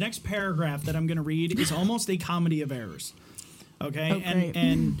next paragraph that I'm going to read is almost a comedy of errors. Okay, Oh, great.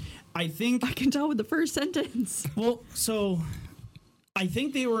 and I think I can tell with the first sentence. well, so I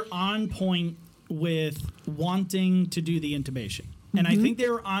think they were on point with wanting to do the intubation. And I think they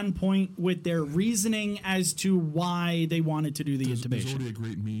were on point with their reasoning as to why they wanted to do the There's intubation. already a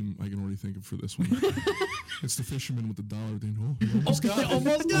great meme I can already think of for this one. It's the fisherman with the dollar thing. Oh, you almost got it.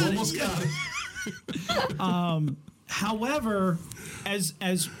 Almost got it. Almost got it. However, as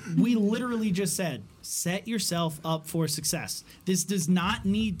we literally just said, set yourself up for success. This does not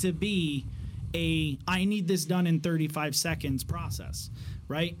need to be a I need this done in 35 seconds process,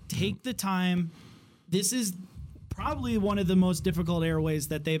 right? Take the time. This is probably one of the most difficult airways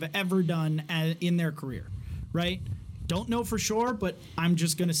that they've ever done in their career, right? Don't know for sure, but I'm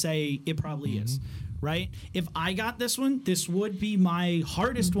just going to say it probably is, right? If I got this one, this would be my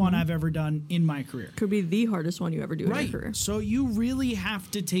hardest one I've ever done in my career. Could be the hardest one you ever do in your career. So you really have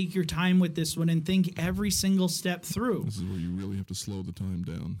to take your time with this one and think every single step through. This is where you really have to slow the time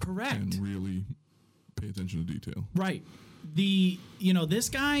down. Correct. And really pay attention to detail. Right. This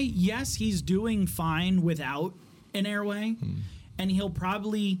guy, yes, he's doing fine without an airway, and he'll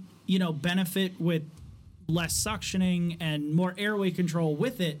probably, benefit with less suctioning and more airway control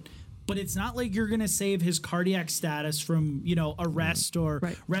with it. But it's not like you're going to save his cardiac status from, arrest or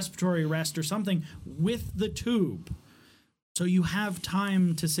respiratory arrest or something with the tube. So you have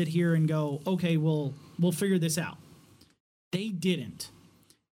time to sit here and go, okay, we'll figure this out. They didn't.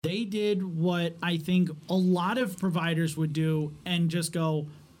 They did what I think a lot of providers would do and just go,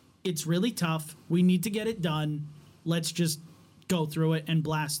 it's really tough. We need to get it done. Let's just go through it and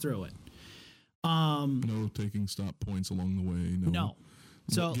blast through it. No taking stop points along the way. No.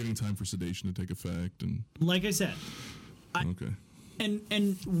 So getting time for sedation to take effect, and like I said, okay.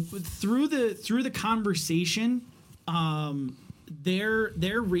 And through the conversation,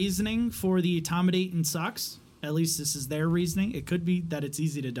 their reasoning for the accommodate and sucks. At least this is their reasoning. It could be that it's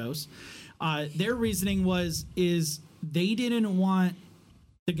easy to dose. Their reasoning is they didn't want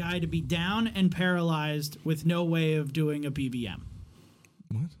the guy to be down and paralyzed with no way of doing a BBM.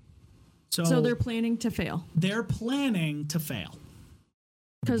 What? So they're planning to fail. They're planning to fail.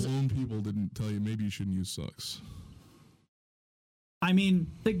 'Cause- blown people didn't tell you maybe you shouldn't use sucks. I mean,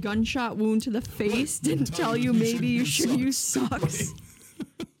 The gunshot wound to the face didn't tell you maybe you should use socks.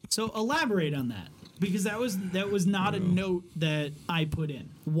 so elaborate on that, because that was not a note that I put in.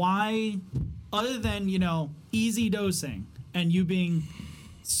 Why, other than easy dosing and you being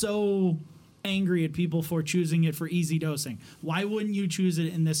so angry at people for choosing it for easy dosing, why wouldn't you choose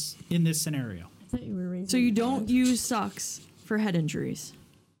it in this scenario? I thought you were raising So you your don't hand. use socks for head injuries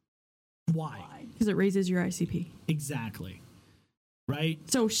Why? because it raises your ICP. Exactly. Right?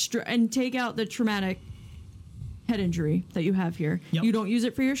 So and take out the traumatic head injury that you have here. Yep. You don't use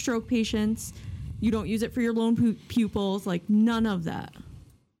it for your stroke patients. You don't use it for your lone pupils. Like none of that.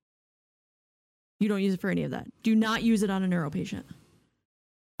 You don't use it for any of that. Do not use it on a neuro patient.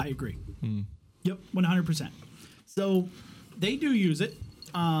 I agree. Yep, 100%. So they do use it.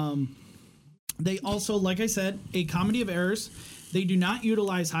 They also, like I said, a comedy of errors. They do not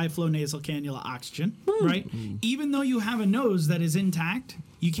utilize high flow nasal cannula oxygen, right? Even though you have a nose that is intact,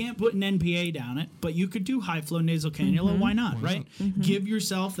 you can't put an NPA down it, but you could do high flow nasal cannula. Why not, right? Give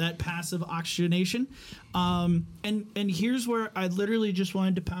yourself that passive oxygenation. And here's where I literally just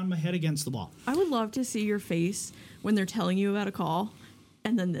wanted to pound my head against the wall. I would love to see your face when they're telling you about a call,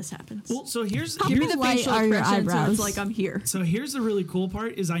 and then this happens. Well, so here's Give me the light facial are your expression so eyebrows? it's like I'm here. So here's the really cool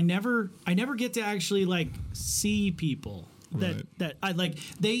part is I never get to actually like see people Right. that I like.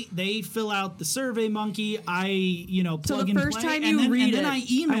 They fill out the Survey Monkey. I So plug the and first play, time and you then, read and then it, I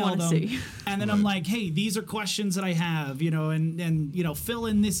email wanna them, see. and then I'm like, hey, these are questions that I have, and fill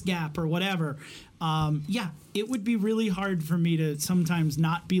in this gap or whatever. Yeah, it would be really hard for me to sometimes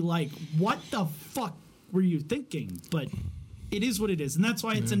not be like, what the fuck were you thinking? But it is what it is, and that's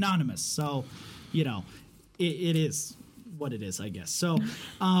why it's anonymous. So, it is what it is, I guess. So,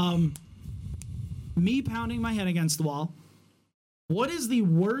 me pounding my head against the wall. What is the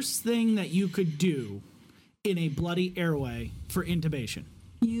worst thing that you could do in a bloody airway for intubation?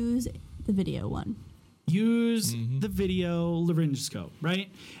 Use the video one. Use the video laryngoscope, right?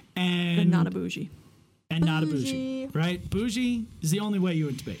 And not a bougie. And not a bougie, Bougie. right? Bougie is the only way you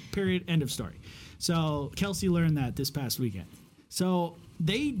intubate. Period. End of story. So Kelsey learned that this past weekend. So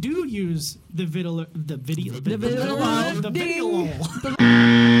they do use the video. The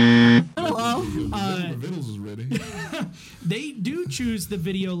Vittles is ready. They do choose the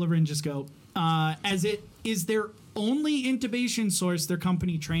video laryngoscope as it is their only intubation source their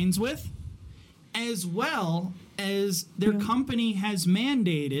company trains with, as well as their company has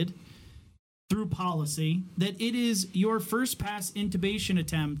mandated through policy that it is your first pass intubation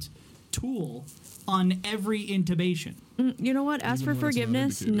attempt tool on every intubation. You know what? Ask Even for when it's not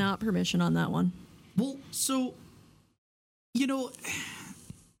forgiveness, indicated. not permission on that one. Well, so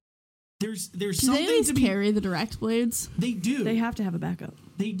there's Do they at something to least be. carry the direct blades? They do. They have to have a backup.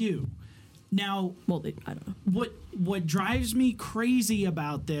 They do. Now, Well, I don't know. what drives me crazy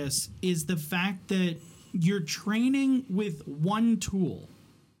about this is the fact that you're training with one tool.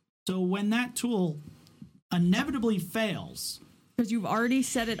 So when that tool inevitably fails, Because you've already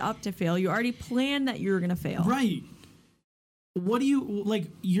set it up to fail. You already planned that you were going to fail. right? What do you like?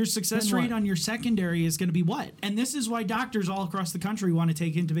 Your success Then what? rate on your secondary is going to be what? And this is why doctors all across the country want to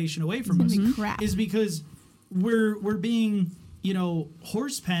take intubation away from us. It's gonna be crap. Is because we're being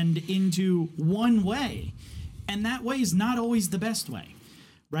horse penned into one way, and that way is not always the best way,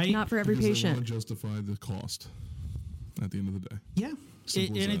 right? Not for every Because they want patient. to justify the cost at the end of the day. Yeah,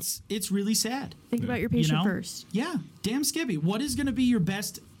 Simple as and that. it's really sad. Think about your patient know? first. Yeah, damn Skippy. What is going to be your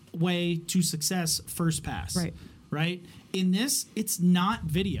best way to success first pass? Right. Right? In this, it's not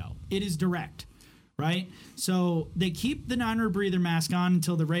video. It is direct. Right? So they keep the non-rebreather mask on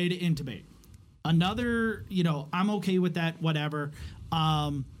until they're ready to intubate. Another, I'm okay with that, whatever.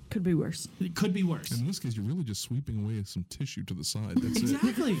 Could be worse. It could be worse. In this case, you're really just sweeping away some tissue to the side. That's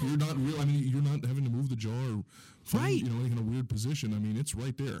Exactly. it. You're not real. I mean, you're not having to move the jaw or find, Right. any kind of weird position. I mean, it's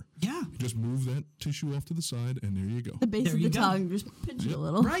right there. Yeah. You just move that tissue off to the side, and there you go. The base There of you the go. tongue, just pinch it a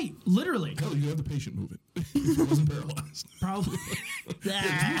little. Right. Literally. Hell, you have the patient move it if it wasn't paralyzed. Probably.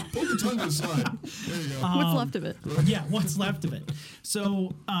 Poke the tongue to the side. There you go. What's left of it? Yeah, what's left of it.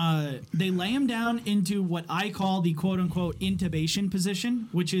 So they lay him down into what I call the quote-unquote intubation position,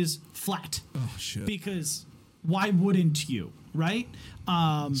 which is flat. Oh shit. Because why wouldn't you, right?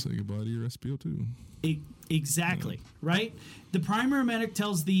 Say goodbye to your SpO2. Exactly, right? The primary medic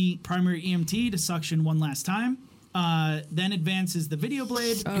tells the primary EMT to suction one last time, then advances the video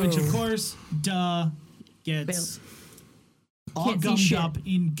blade, which of course, gets Fails. all Can't see gummed shit. up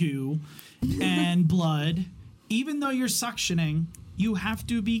in goo and blood. Even though you're suctioning, you have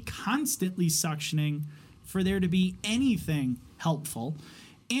to be constantly suctioning for there to be anything helpful.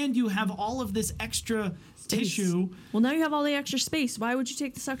 and you have all of this extra tissue. Well, now you have all the extra space. Why would you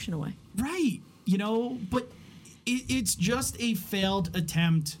take the suction away? Right. You know, but it's just a failed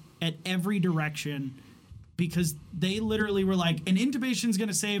attempt at every direction, because they literally were like, an intubation is going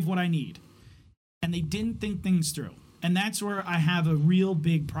to save what I need. And they didn't think things through. And that's where I have a real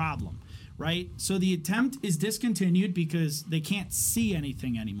big problem, right? So the attempt is discontinued because they can't see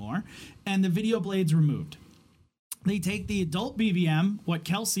anything anymore, and the video blade's removed. They take the adult BVM, what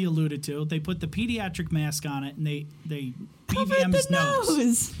Kelsey alluded to, they put the pediatric mask on it, and they Covered BVM his the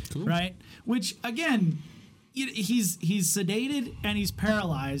nose. Cool. right? Which, again, he's sedated and he's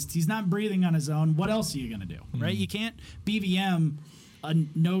paralyzed. He's not breathing on his own. What else are you going to do, right? You can't BVM a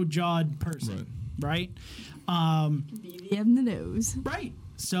no-jawed person, right? BVM the nose. Right.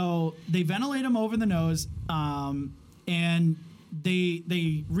 So they ventilate him over the nose, and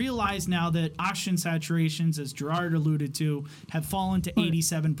they realize now that oxygen saturations, as Gerard alluded to, have fallen to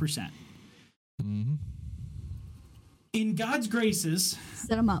 87%. In God's graces,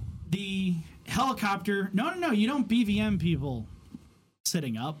 Set him up. the helicopter. No, you don't BVM people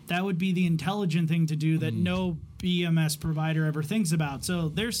sitting up. That would be the intelligent thing to do that no BMS provider ever thinks about. So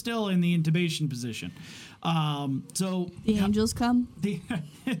they're still in the intubation position. So The angels come.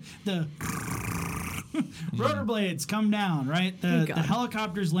 the rotor blades come down, right? The God.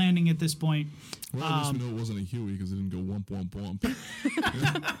 helicopter's landing at this point. Well, at least we know it wasn't a Huey because it didn't go wump, wump,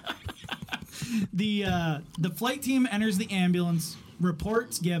 wump. The flight team enters the ambulance,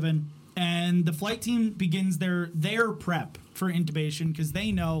 reports given, and the flight team begins their prep for intubation because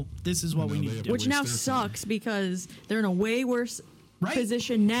they know this is what we know need they to have do. to Which now waste their time. sucks because they're in a way worse Right.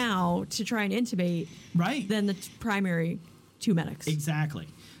 position now to try and intubate Right. than the primary two medics. Exactly.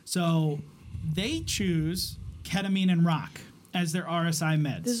 So they choose ketamine and rock as their RSI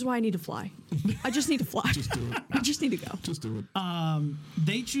meds. This is why I need to fly. I just need to fly. Just do it. I just need to go. Just do it.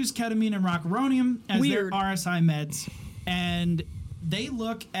 They choose ketamine and rocuronium as Weird. their RSI meds, and they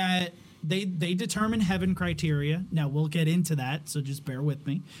look at they determine heaven criteria. Now we'll get into that, so just bear with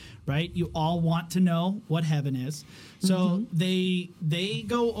me, right? You all want to know what heaven is, so they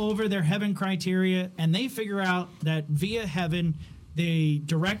go over their heaven criteria, and they figure out that via heaven, the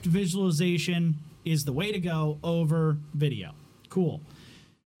direct visualization is the way to go over video. Cool.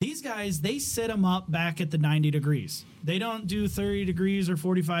 These guys, they sit them up back at the 90 degrees. They don't do 30 degrees or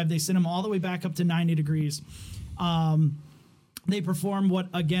 45. They sit them all the way back up to 90 degrees. They perform what,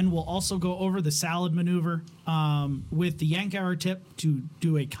 again, will also go over the salad maneuver with the Yankauer tip to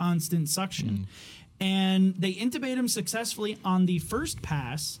do a constant suction. And they intubate him successfully on the first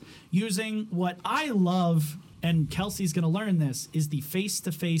pass using what I love, and Kelsey's going to learn this, is the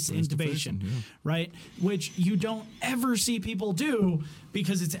face-to-face intubation, right? Which you don't ever see people do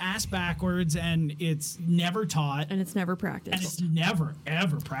because it's ass backwards and it's never taught And it's never and practiced. it's never,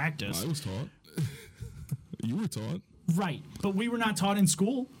 ever practiced. I was taught. You were taught. Right. But we were not taught in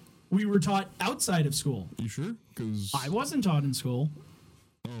school. We were taught outside of school. You sure? Because I wasn't taught in school.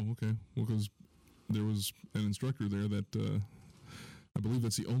 Oh, okay. Well, because there was an instructor there that I believe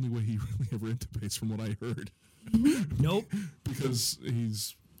that's the only way he really ever intubates, from what I heard. Nope. Because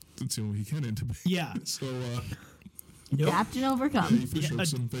that's the only way he can intubate. Yeah. So Nope. Adapt and overcome. he fish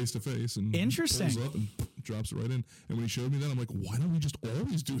hooks him face to face and Interesting. pulls up and drops it right in. And when he showed me that, I'm like, why don't we just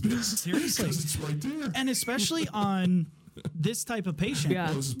always do this? Seriously. Because it's right there. And especially on this type of patient. Yeah.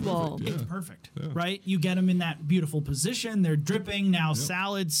 Oh, this is perfect. Well, yeah. It's perfect, Yeah. right? You get them in that beautiful position. They're dripping now,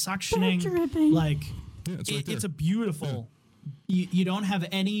 salad suctioning. They're dripping. Like, Yeah, it's right there. it's a beautiful. You don't have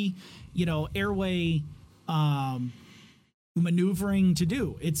any, airway maneuvering to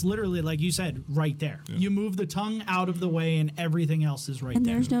do. It's literally, like you said, right there. You move the tongue out of the way, and everything else is right And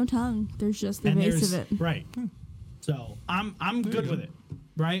there. there's no tongue. There's just the And base of it. Right. So I'm good you with go. it,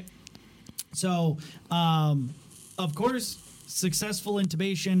 right? So, of course, successful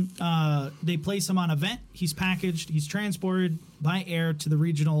intubation. They place him on a vent. He's packaged. He's transported by air to the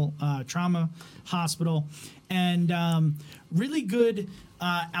regional trauma hospital, and really good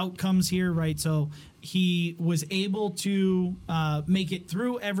outcomes here, right? So he was able to make it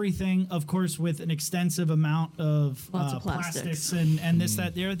through everything, of course, with an extensive amount of, Lots of plastics. and this,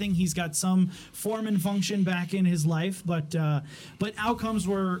 that, the other thing. He's got some form and function back in his life, but outcomes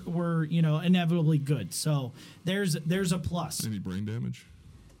were inevitably good. So there's a plus. Any brain damage?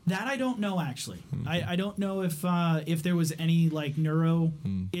 That I don't know, actually. I don't know if there was any like neuro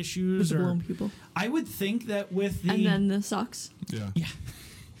issues With the or blown pupil. I would think that with the And then the sucks. Yeah.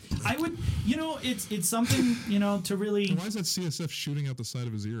 I would it's something to really Why is that CSF shooting out the side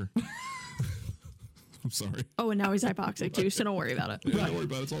of his ear? I'm sorry. Oh, and now he's hypoxic too, so don't worry about it. Yeah, don't worry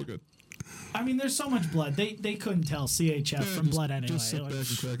about it. It's all good. I mean, there's so much blood. They couldn't tell CHF from just, blood anyway. Just sit Like- back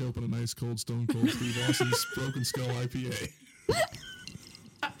and crack open a nice cold Stone Cold Steve Austin's Broken Skull IPA.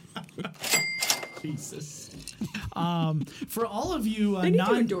 Jesus. For all of you They need to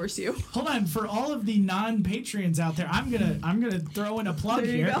non endorse you. hold on, for all of the non-Patreons out there, I'm gonna throw in a plug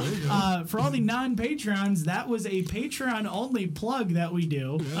There you here. go. There you go. For all the non-Patreons, that was a Patreon only plug that we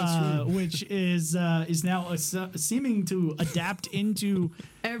do, Yeah, that's right. which is now seeming to adapt into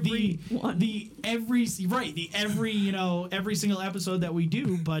Every one. every single episode that we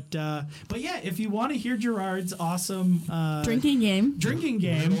do. But yeah, if you want to hear Gerard's awesome Drinking game. Where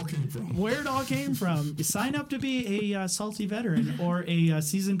it all came from. where it all came from, you sign up to be a salty veteran or a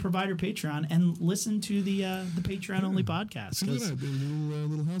seasoned provider Patreon and listen to the Patreon only podcast. See, look 'cause at that,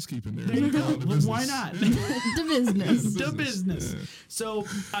 little housekeeping there. there you go. The Well, business. why not? The business. The business. Yeah. So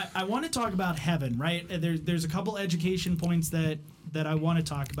I want to talk about heaven, right? There's a couple education points that I want to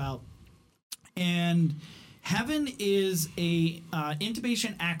talk about, and heaven is a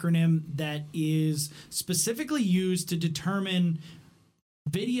intubation acronym that is specifically used to determine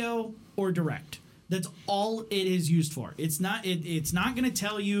video or direct. That's all it is used for. It's not going to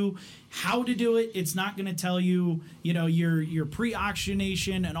tell you how to do it. It's not going to tell you, your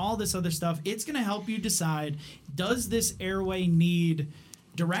pre-oxygenation and all this other stuff. It's going to help you decide, does this airway need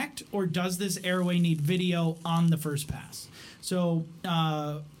direct or does this airway need video on the first pass? So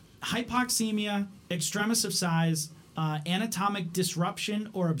hypoxemia, extremis of size, anatomic disruption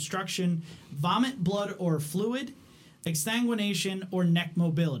or obstruction, vomit, blood, or fluid, exsanguination, or neck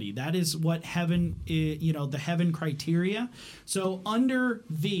mobility. That is what heaven is, the heaven criteria. So under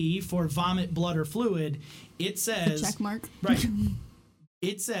V for vomit, blood, or fluid, it says Check mark. right.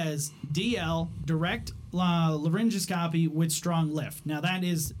 It says DL, direct laryngoscopy with strong lift. Now that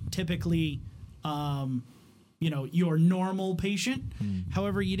is typically your normal patient.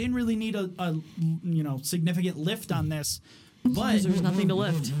 However, you didn't really need a significant lift on this. But There's nothing to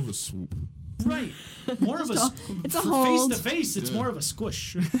lift. More of a swoop. right, more of a it's a for hold. face to face. It's Yeah. more of a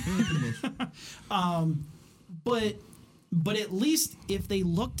squish. But at least if they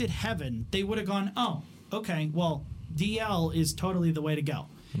looked at heaven, they would have gone, oh, okay, well, DL is totally the way to go.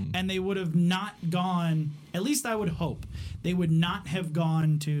 And they would have not gone, at least I would hope, they would not have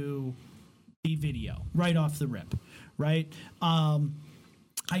gone to the video right off the rip, right?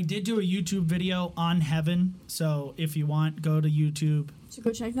 I did do a YouTube video on heaven, so if you want, go to YouTube. So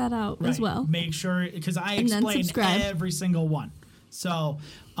go check that out as Right. well. Make sure, because I And then explain subscribe. every single one. So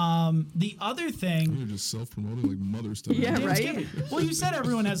the other thing, You're just self-promoting like mother stuff. Yeah, James right? Gibby. Well, you said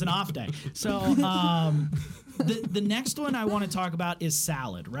everyone has an off day. So the next one I want to talk about is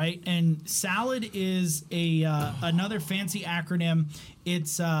SALAD, right? And SALAD is another fancy acronym.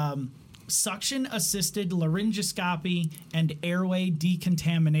 It's suction assisted laryngoscopy and airway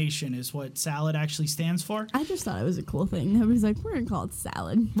decontamination is what SALAD actually stands for. I just thought it was a cool thing. Everybody's like, we're gonna call it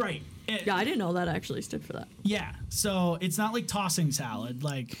salad. Right. Yeah, I didn't know that actually stood for that. Yeah. So it's not like tossing salad.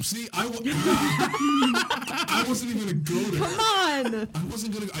 Like, See, I wasn't even going to go there. Come on! I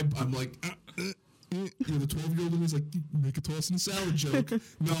wasn't going to. I'm like, the 12-year-old in me is like, make a toss and salad joke.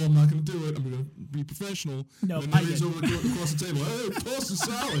 No, I'm not going to do it. I'm going to be professional. No, and I then he's get over across the table. Hey, toss and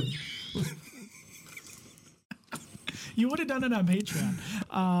salad. you would have done it on Patreon.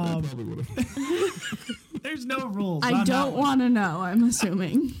 I probably would have. There's no rules. I on that don't one. want to know. I'm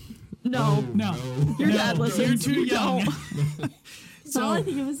assuming. No. No. Your No, dad listens. You're too You young. don't. So all I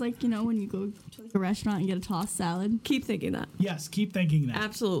think it was like, when you go to like a restaurant and get a tossed salad. Keep thinking that. Yes, keep thinking that.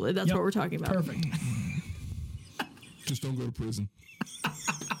 Absolutely. That's Yep. what we're talking about. Perfect. Just don't go to prison.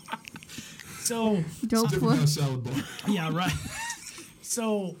 So, Dope Different for kind of salad bar. yeah, right.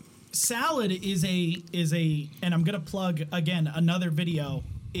 So, salad is a, and I'm gonna plug again another video.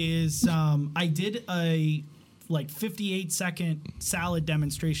 Is I did a 58-second salad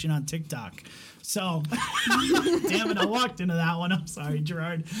demonstration on TikTok. So, damn it, I walked into that one. I'm sorry,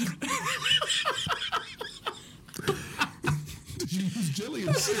 Gerard. Did you use jelly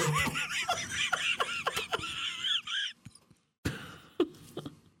and syrup?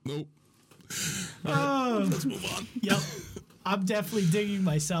 Nope. Let's move on. Yep, I'm definitely digging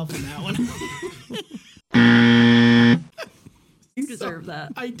myself in that one. You deserve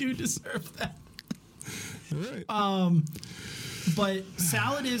that. I do deserve that. All right. But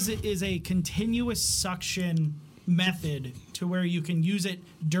salad is a continuous suction method to where you can use it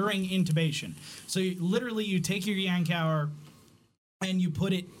during intubation. So literally you take your Yankauer and you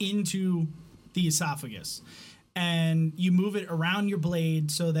put it into the esophagus and you move it around your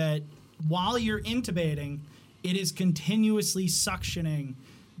blade so that while you're intubating, it is continuously suctioning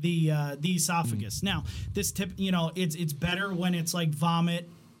the esophagus. Now, this tip, it's better when it's like vomit,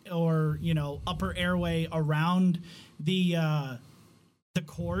 or upper airway around the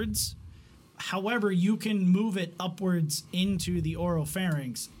cords. However, you can move it upwards into the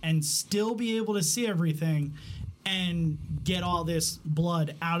oropharynx and still be able to see everything and get all this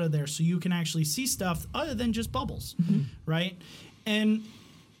blood out of there, so you can actually see stuff other than just bubbles, right? And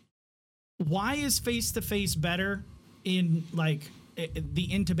why is face-to-face better in the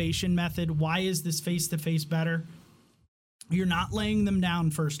intubation method? Why is this face-to-face better? You're not laying them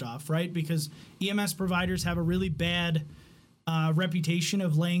down, first off, right? Because EMS providers have a really bad reputation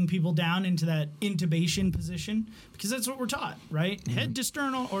of laying people down into that intubation position, because that's what we're taught, right? Head to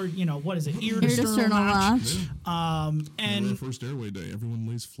sternal, or what is it, ear to sternal notch. And first airway day, everyone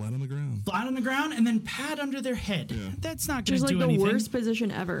lays flat on the ground, and then pad under their head. Yeah. That's not going to do the anything. worst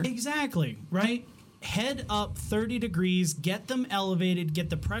position ever. Exactly, right? Head up 30 degrees, get them elevated, get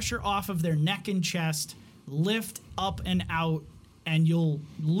the pressure off of their neck and chest, lift up and out, and you'll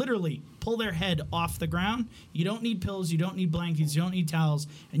literally pull their head off the ground. You don't need pills, you don't need blankets, you don't need towels,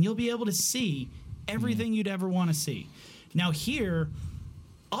 and you'll be able to see everything you'd ever want to see. Now here,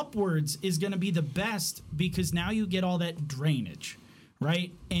 upwards is going to be the best, because now you get all that drainage,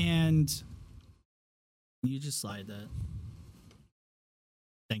 right? And you just slide that.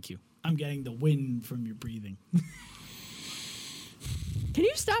 Thank you. I'm getting the wind from your breathing. Can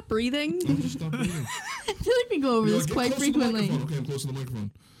you stop breathing? Just stop breathing. I feel like we go over this quite frequently. Okay, I'm close to the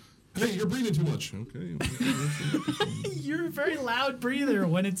microphone. Hey, you're breathing too much. Okay. You're a very loud breather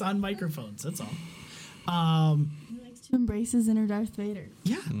when it's on microphones. That's all. He likes to embrace his inner Darth Vader.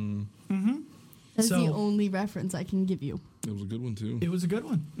 Yeah. That's So- the only reference I can give you. It was a good one, too. It was a good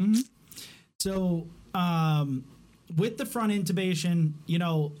one. So, with the front intubation,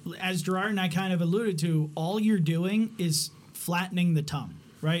 as Gerard and I kind of alluded to, all you're doing is flattening the tongue,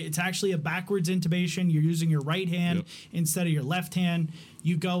 right? It's actually a backwards intubation. You're using your right hand instead of your left hand.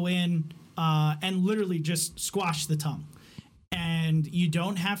 You go in and literally just squash the tongue. And you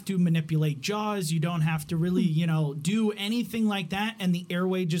don't have to manipulate jaws. You don't have to really, do anything like that. And the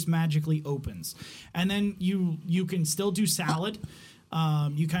airway just magically opens. And then you can still do salad.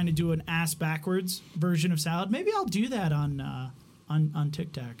 You kind of do an ass backwards version of salad. Maybe I'll do that on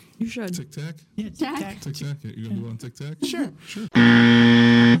Tic Tac. You should. Tic Tac? Yeah, Tic Tac. Tic Tac? Yeah, you gonna do it on Tic Tac? Sure.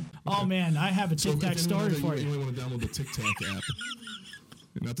 Oh man, I have a Tic Tac story for You you. might want to download the Tic Tac app.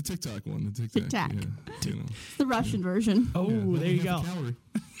 Not the TikTok one, the Tic Tic Tac. Yeah, It's the Russian version. Oh, Yeah, there you half go. a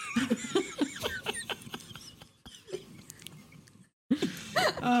calorie.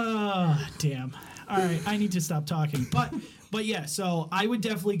 Damn. All right, I need to stop talking. But yeah, so I would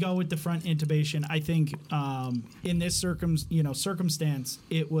definitely go with the front intubation. I think in this circumstance,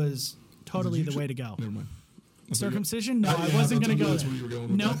 it was totally the way to go. Never mind. Circumcision? No, Oh, I yeah, wasn't that's going to go that's there. where you were going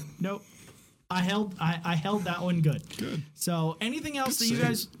with Nope, that. nope. I held that one good. Good. So anything else Good that you save.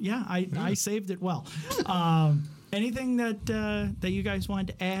 guys? Yeah, I saved it well. Anything that you guys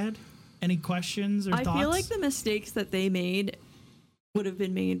wanted to add? Any questions or I thoughts? feel like the mistakes that they made would have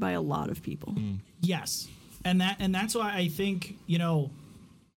been made by a lot of people. Yes, and that's why I think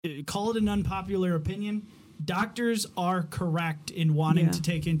call it an unpopular opinion. Doctors are correct in wanting Yeah. to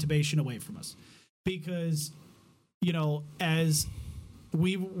take intubation away from us, because as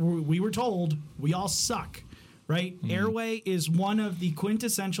we were told, we all suck, right? Airway is one of the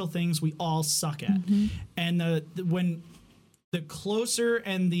quintessential things we all suck at, and when the closer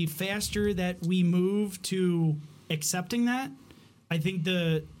and the faster that we move to accepting that, I think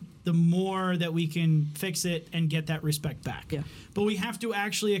the more that we can fix it and get that respect back. Yeah. But we have to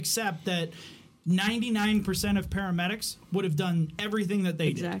actually accept that 99% of paramedics would have done everything that they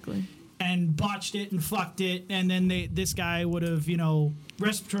Exactly. did and botched it and fucked it, and then this guy would have,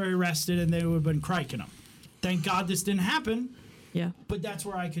 respiratory arrested, and they would have been criking him. Thank God this didn't happen, Yeah. but that's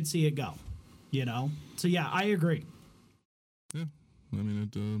where I could see it go, So yeah, I agree. Yeah. I mean,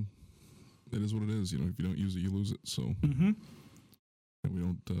 it is what it is. If you don't use it, you lose it. So and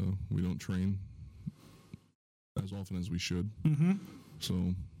we don't train as often as we should.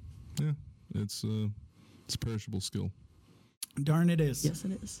 So yeah, it's a perishable skill. Darn it is. Yes,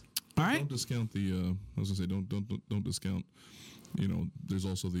 it is. All right. Don't discount the. I was gonna say don't discount. There's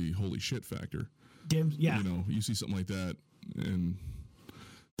also the holy shit factor. Yeah. You see something like that, and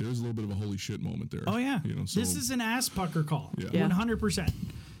there's a little bit of a holy shit moment there. Oh yeah. So This is an ass pucker call. Yeah. Yeah. 100%.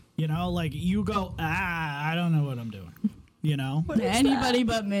 Like you go, I don't know what I'm doing. Anybody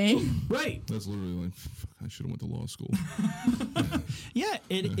but me. Right. that's literally like, fuck, I should have went to law school. Yeah,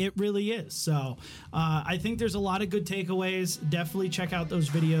 it really is. So I think there's a lot of good takeaways. Definitely check out those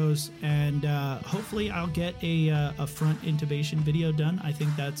videos, and hopefully I'll get a front intubation video done. I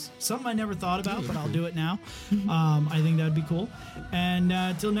think that's something I never thought about, but I'll do it now. I think that'd be cool.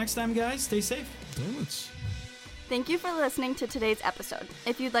 And till next time, guys, stay safe. Thank you for listening to today's episode.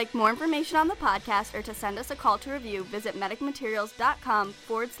 If you'd like more information on the podcast or to send us a call to review, visit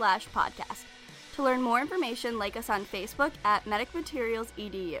medicmaterials.com/podcast. To learn more information, like us on Facebook at Medic Materials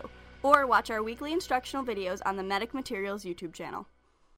EDU, or watch our weekly instructional videos on the Medic Materials YouTube channel.